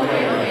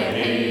 Weya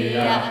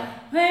heya.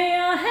 Weya heya. Weya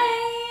weya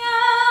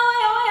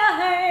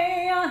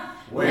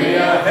heya.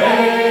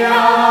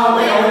 Weya heya.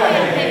 Weya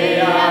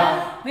heya.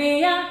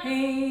 Weya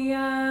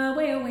heya.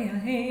 Weya weya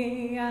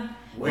heya.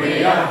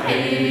 Weya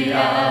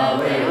heya.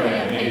 Weya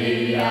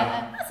heya.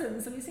 Awesome.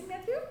 So we sing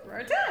that through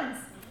 4 times.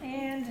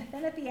 And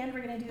then at the end,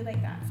 we're going to do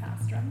like that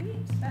fast drum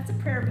beat. That's a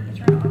prayer beat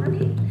or an honor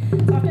beat.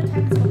 So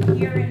oftentimes we'll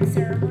hear in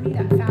ceremony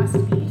that fast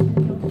beat,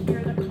 and you'll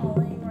hear the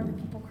calling or the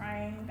people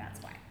crying. That's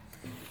why.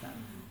 So,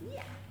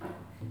 yeah.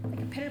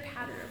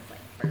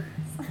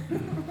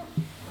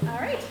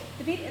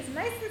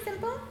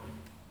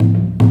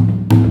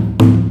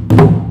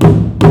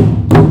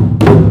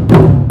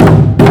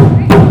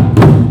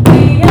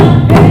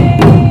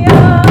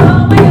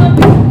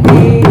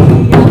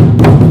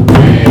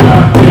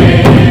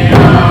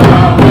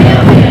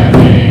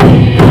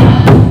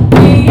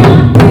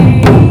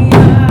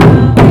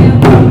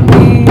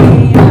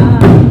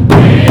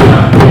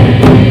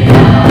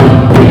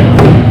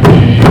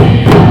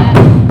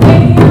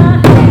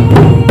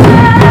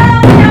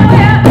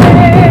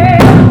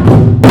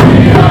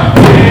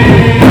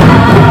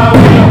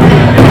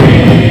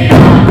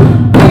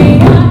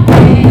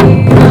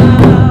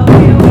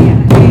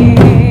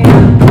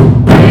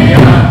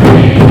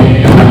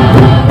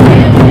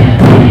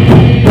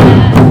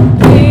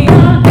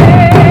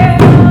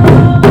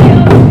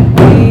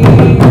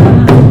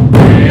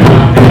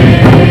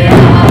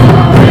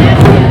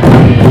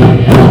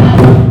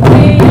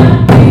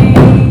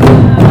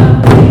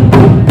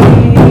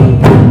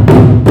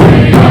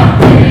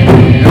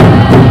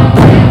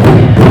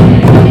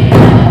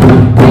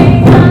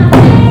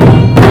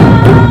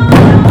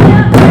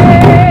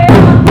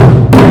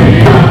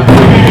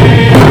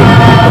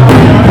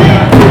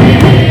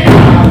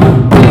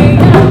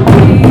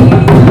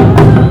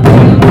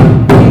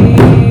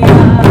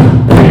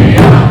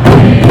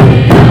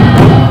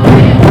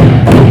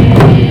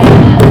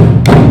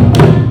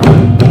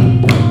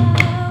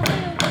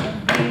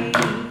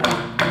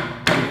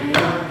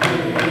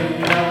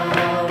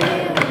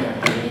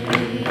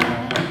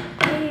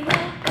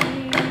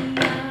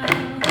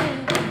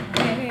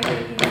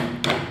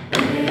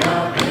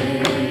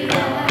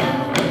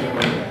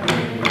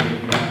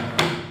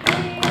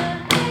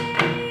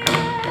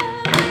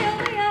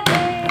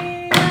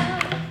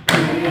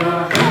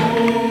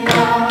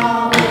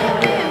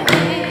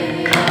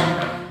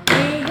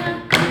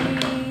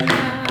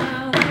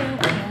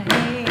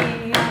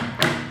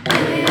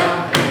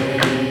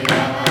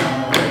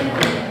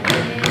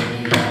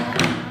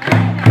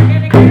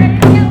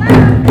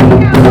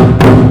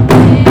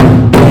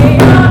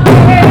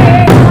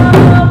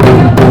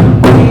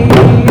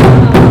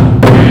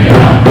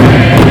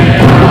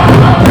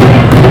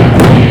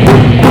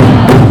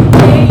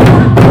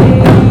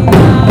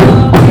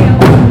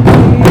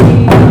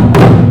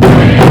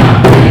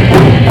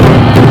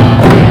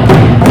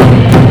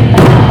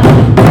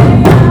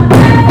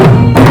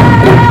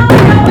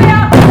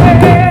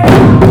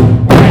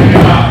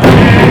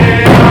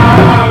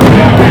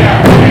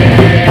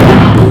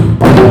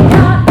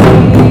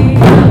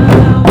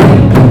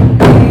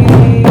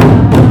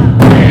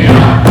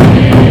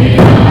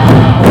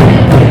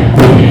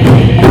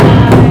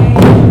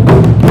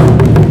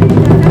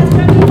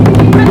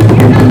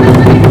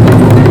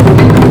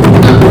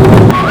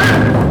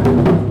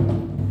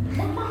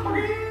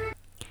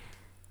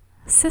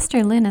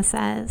 Sister Luna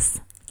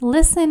says,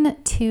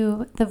 listen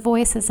to the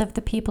voices of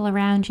the people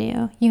around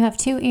you. You have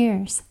 2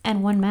 ears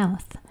and 1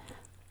 mouth.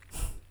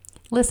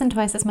 Listen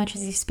twice as much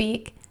as you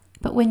speak,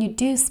 but when you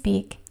do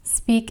speak,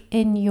 speak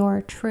in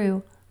your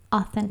true,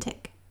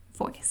 authentic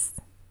voice.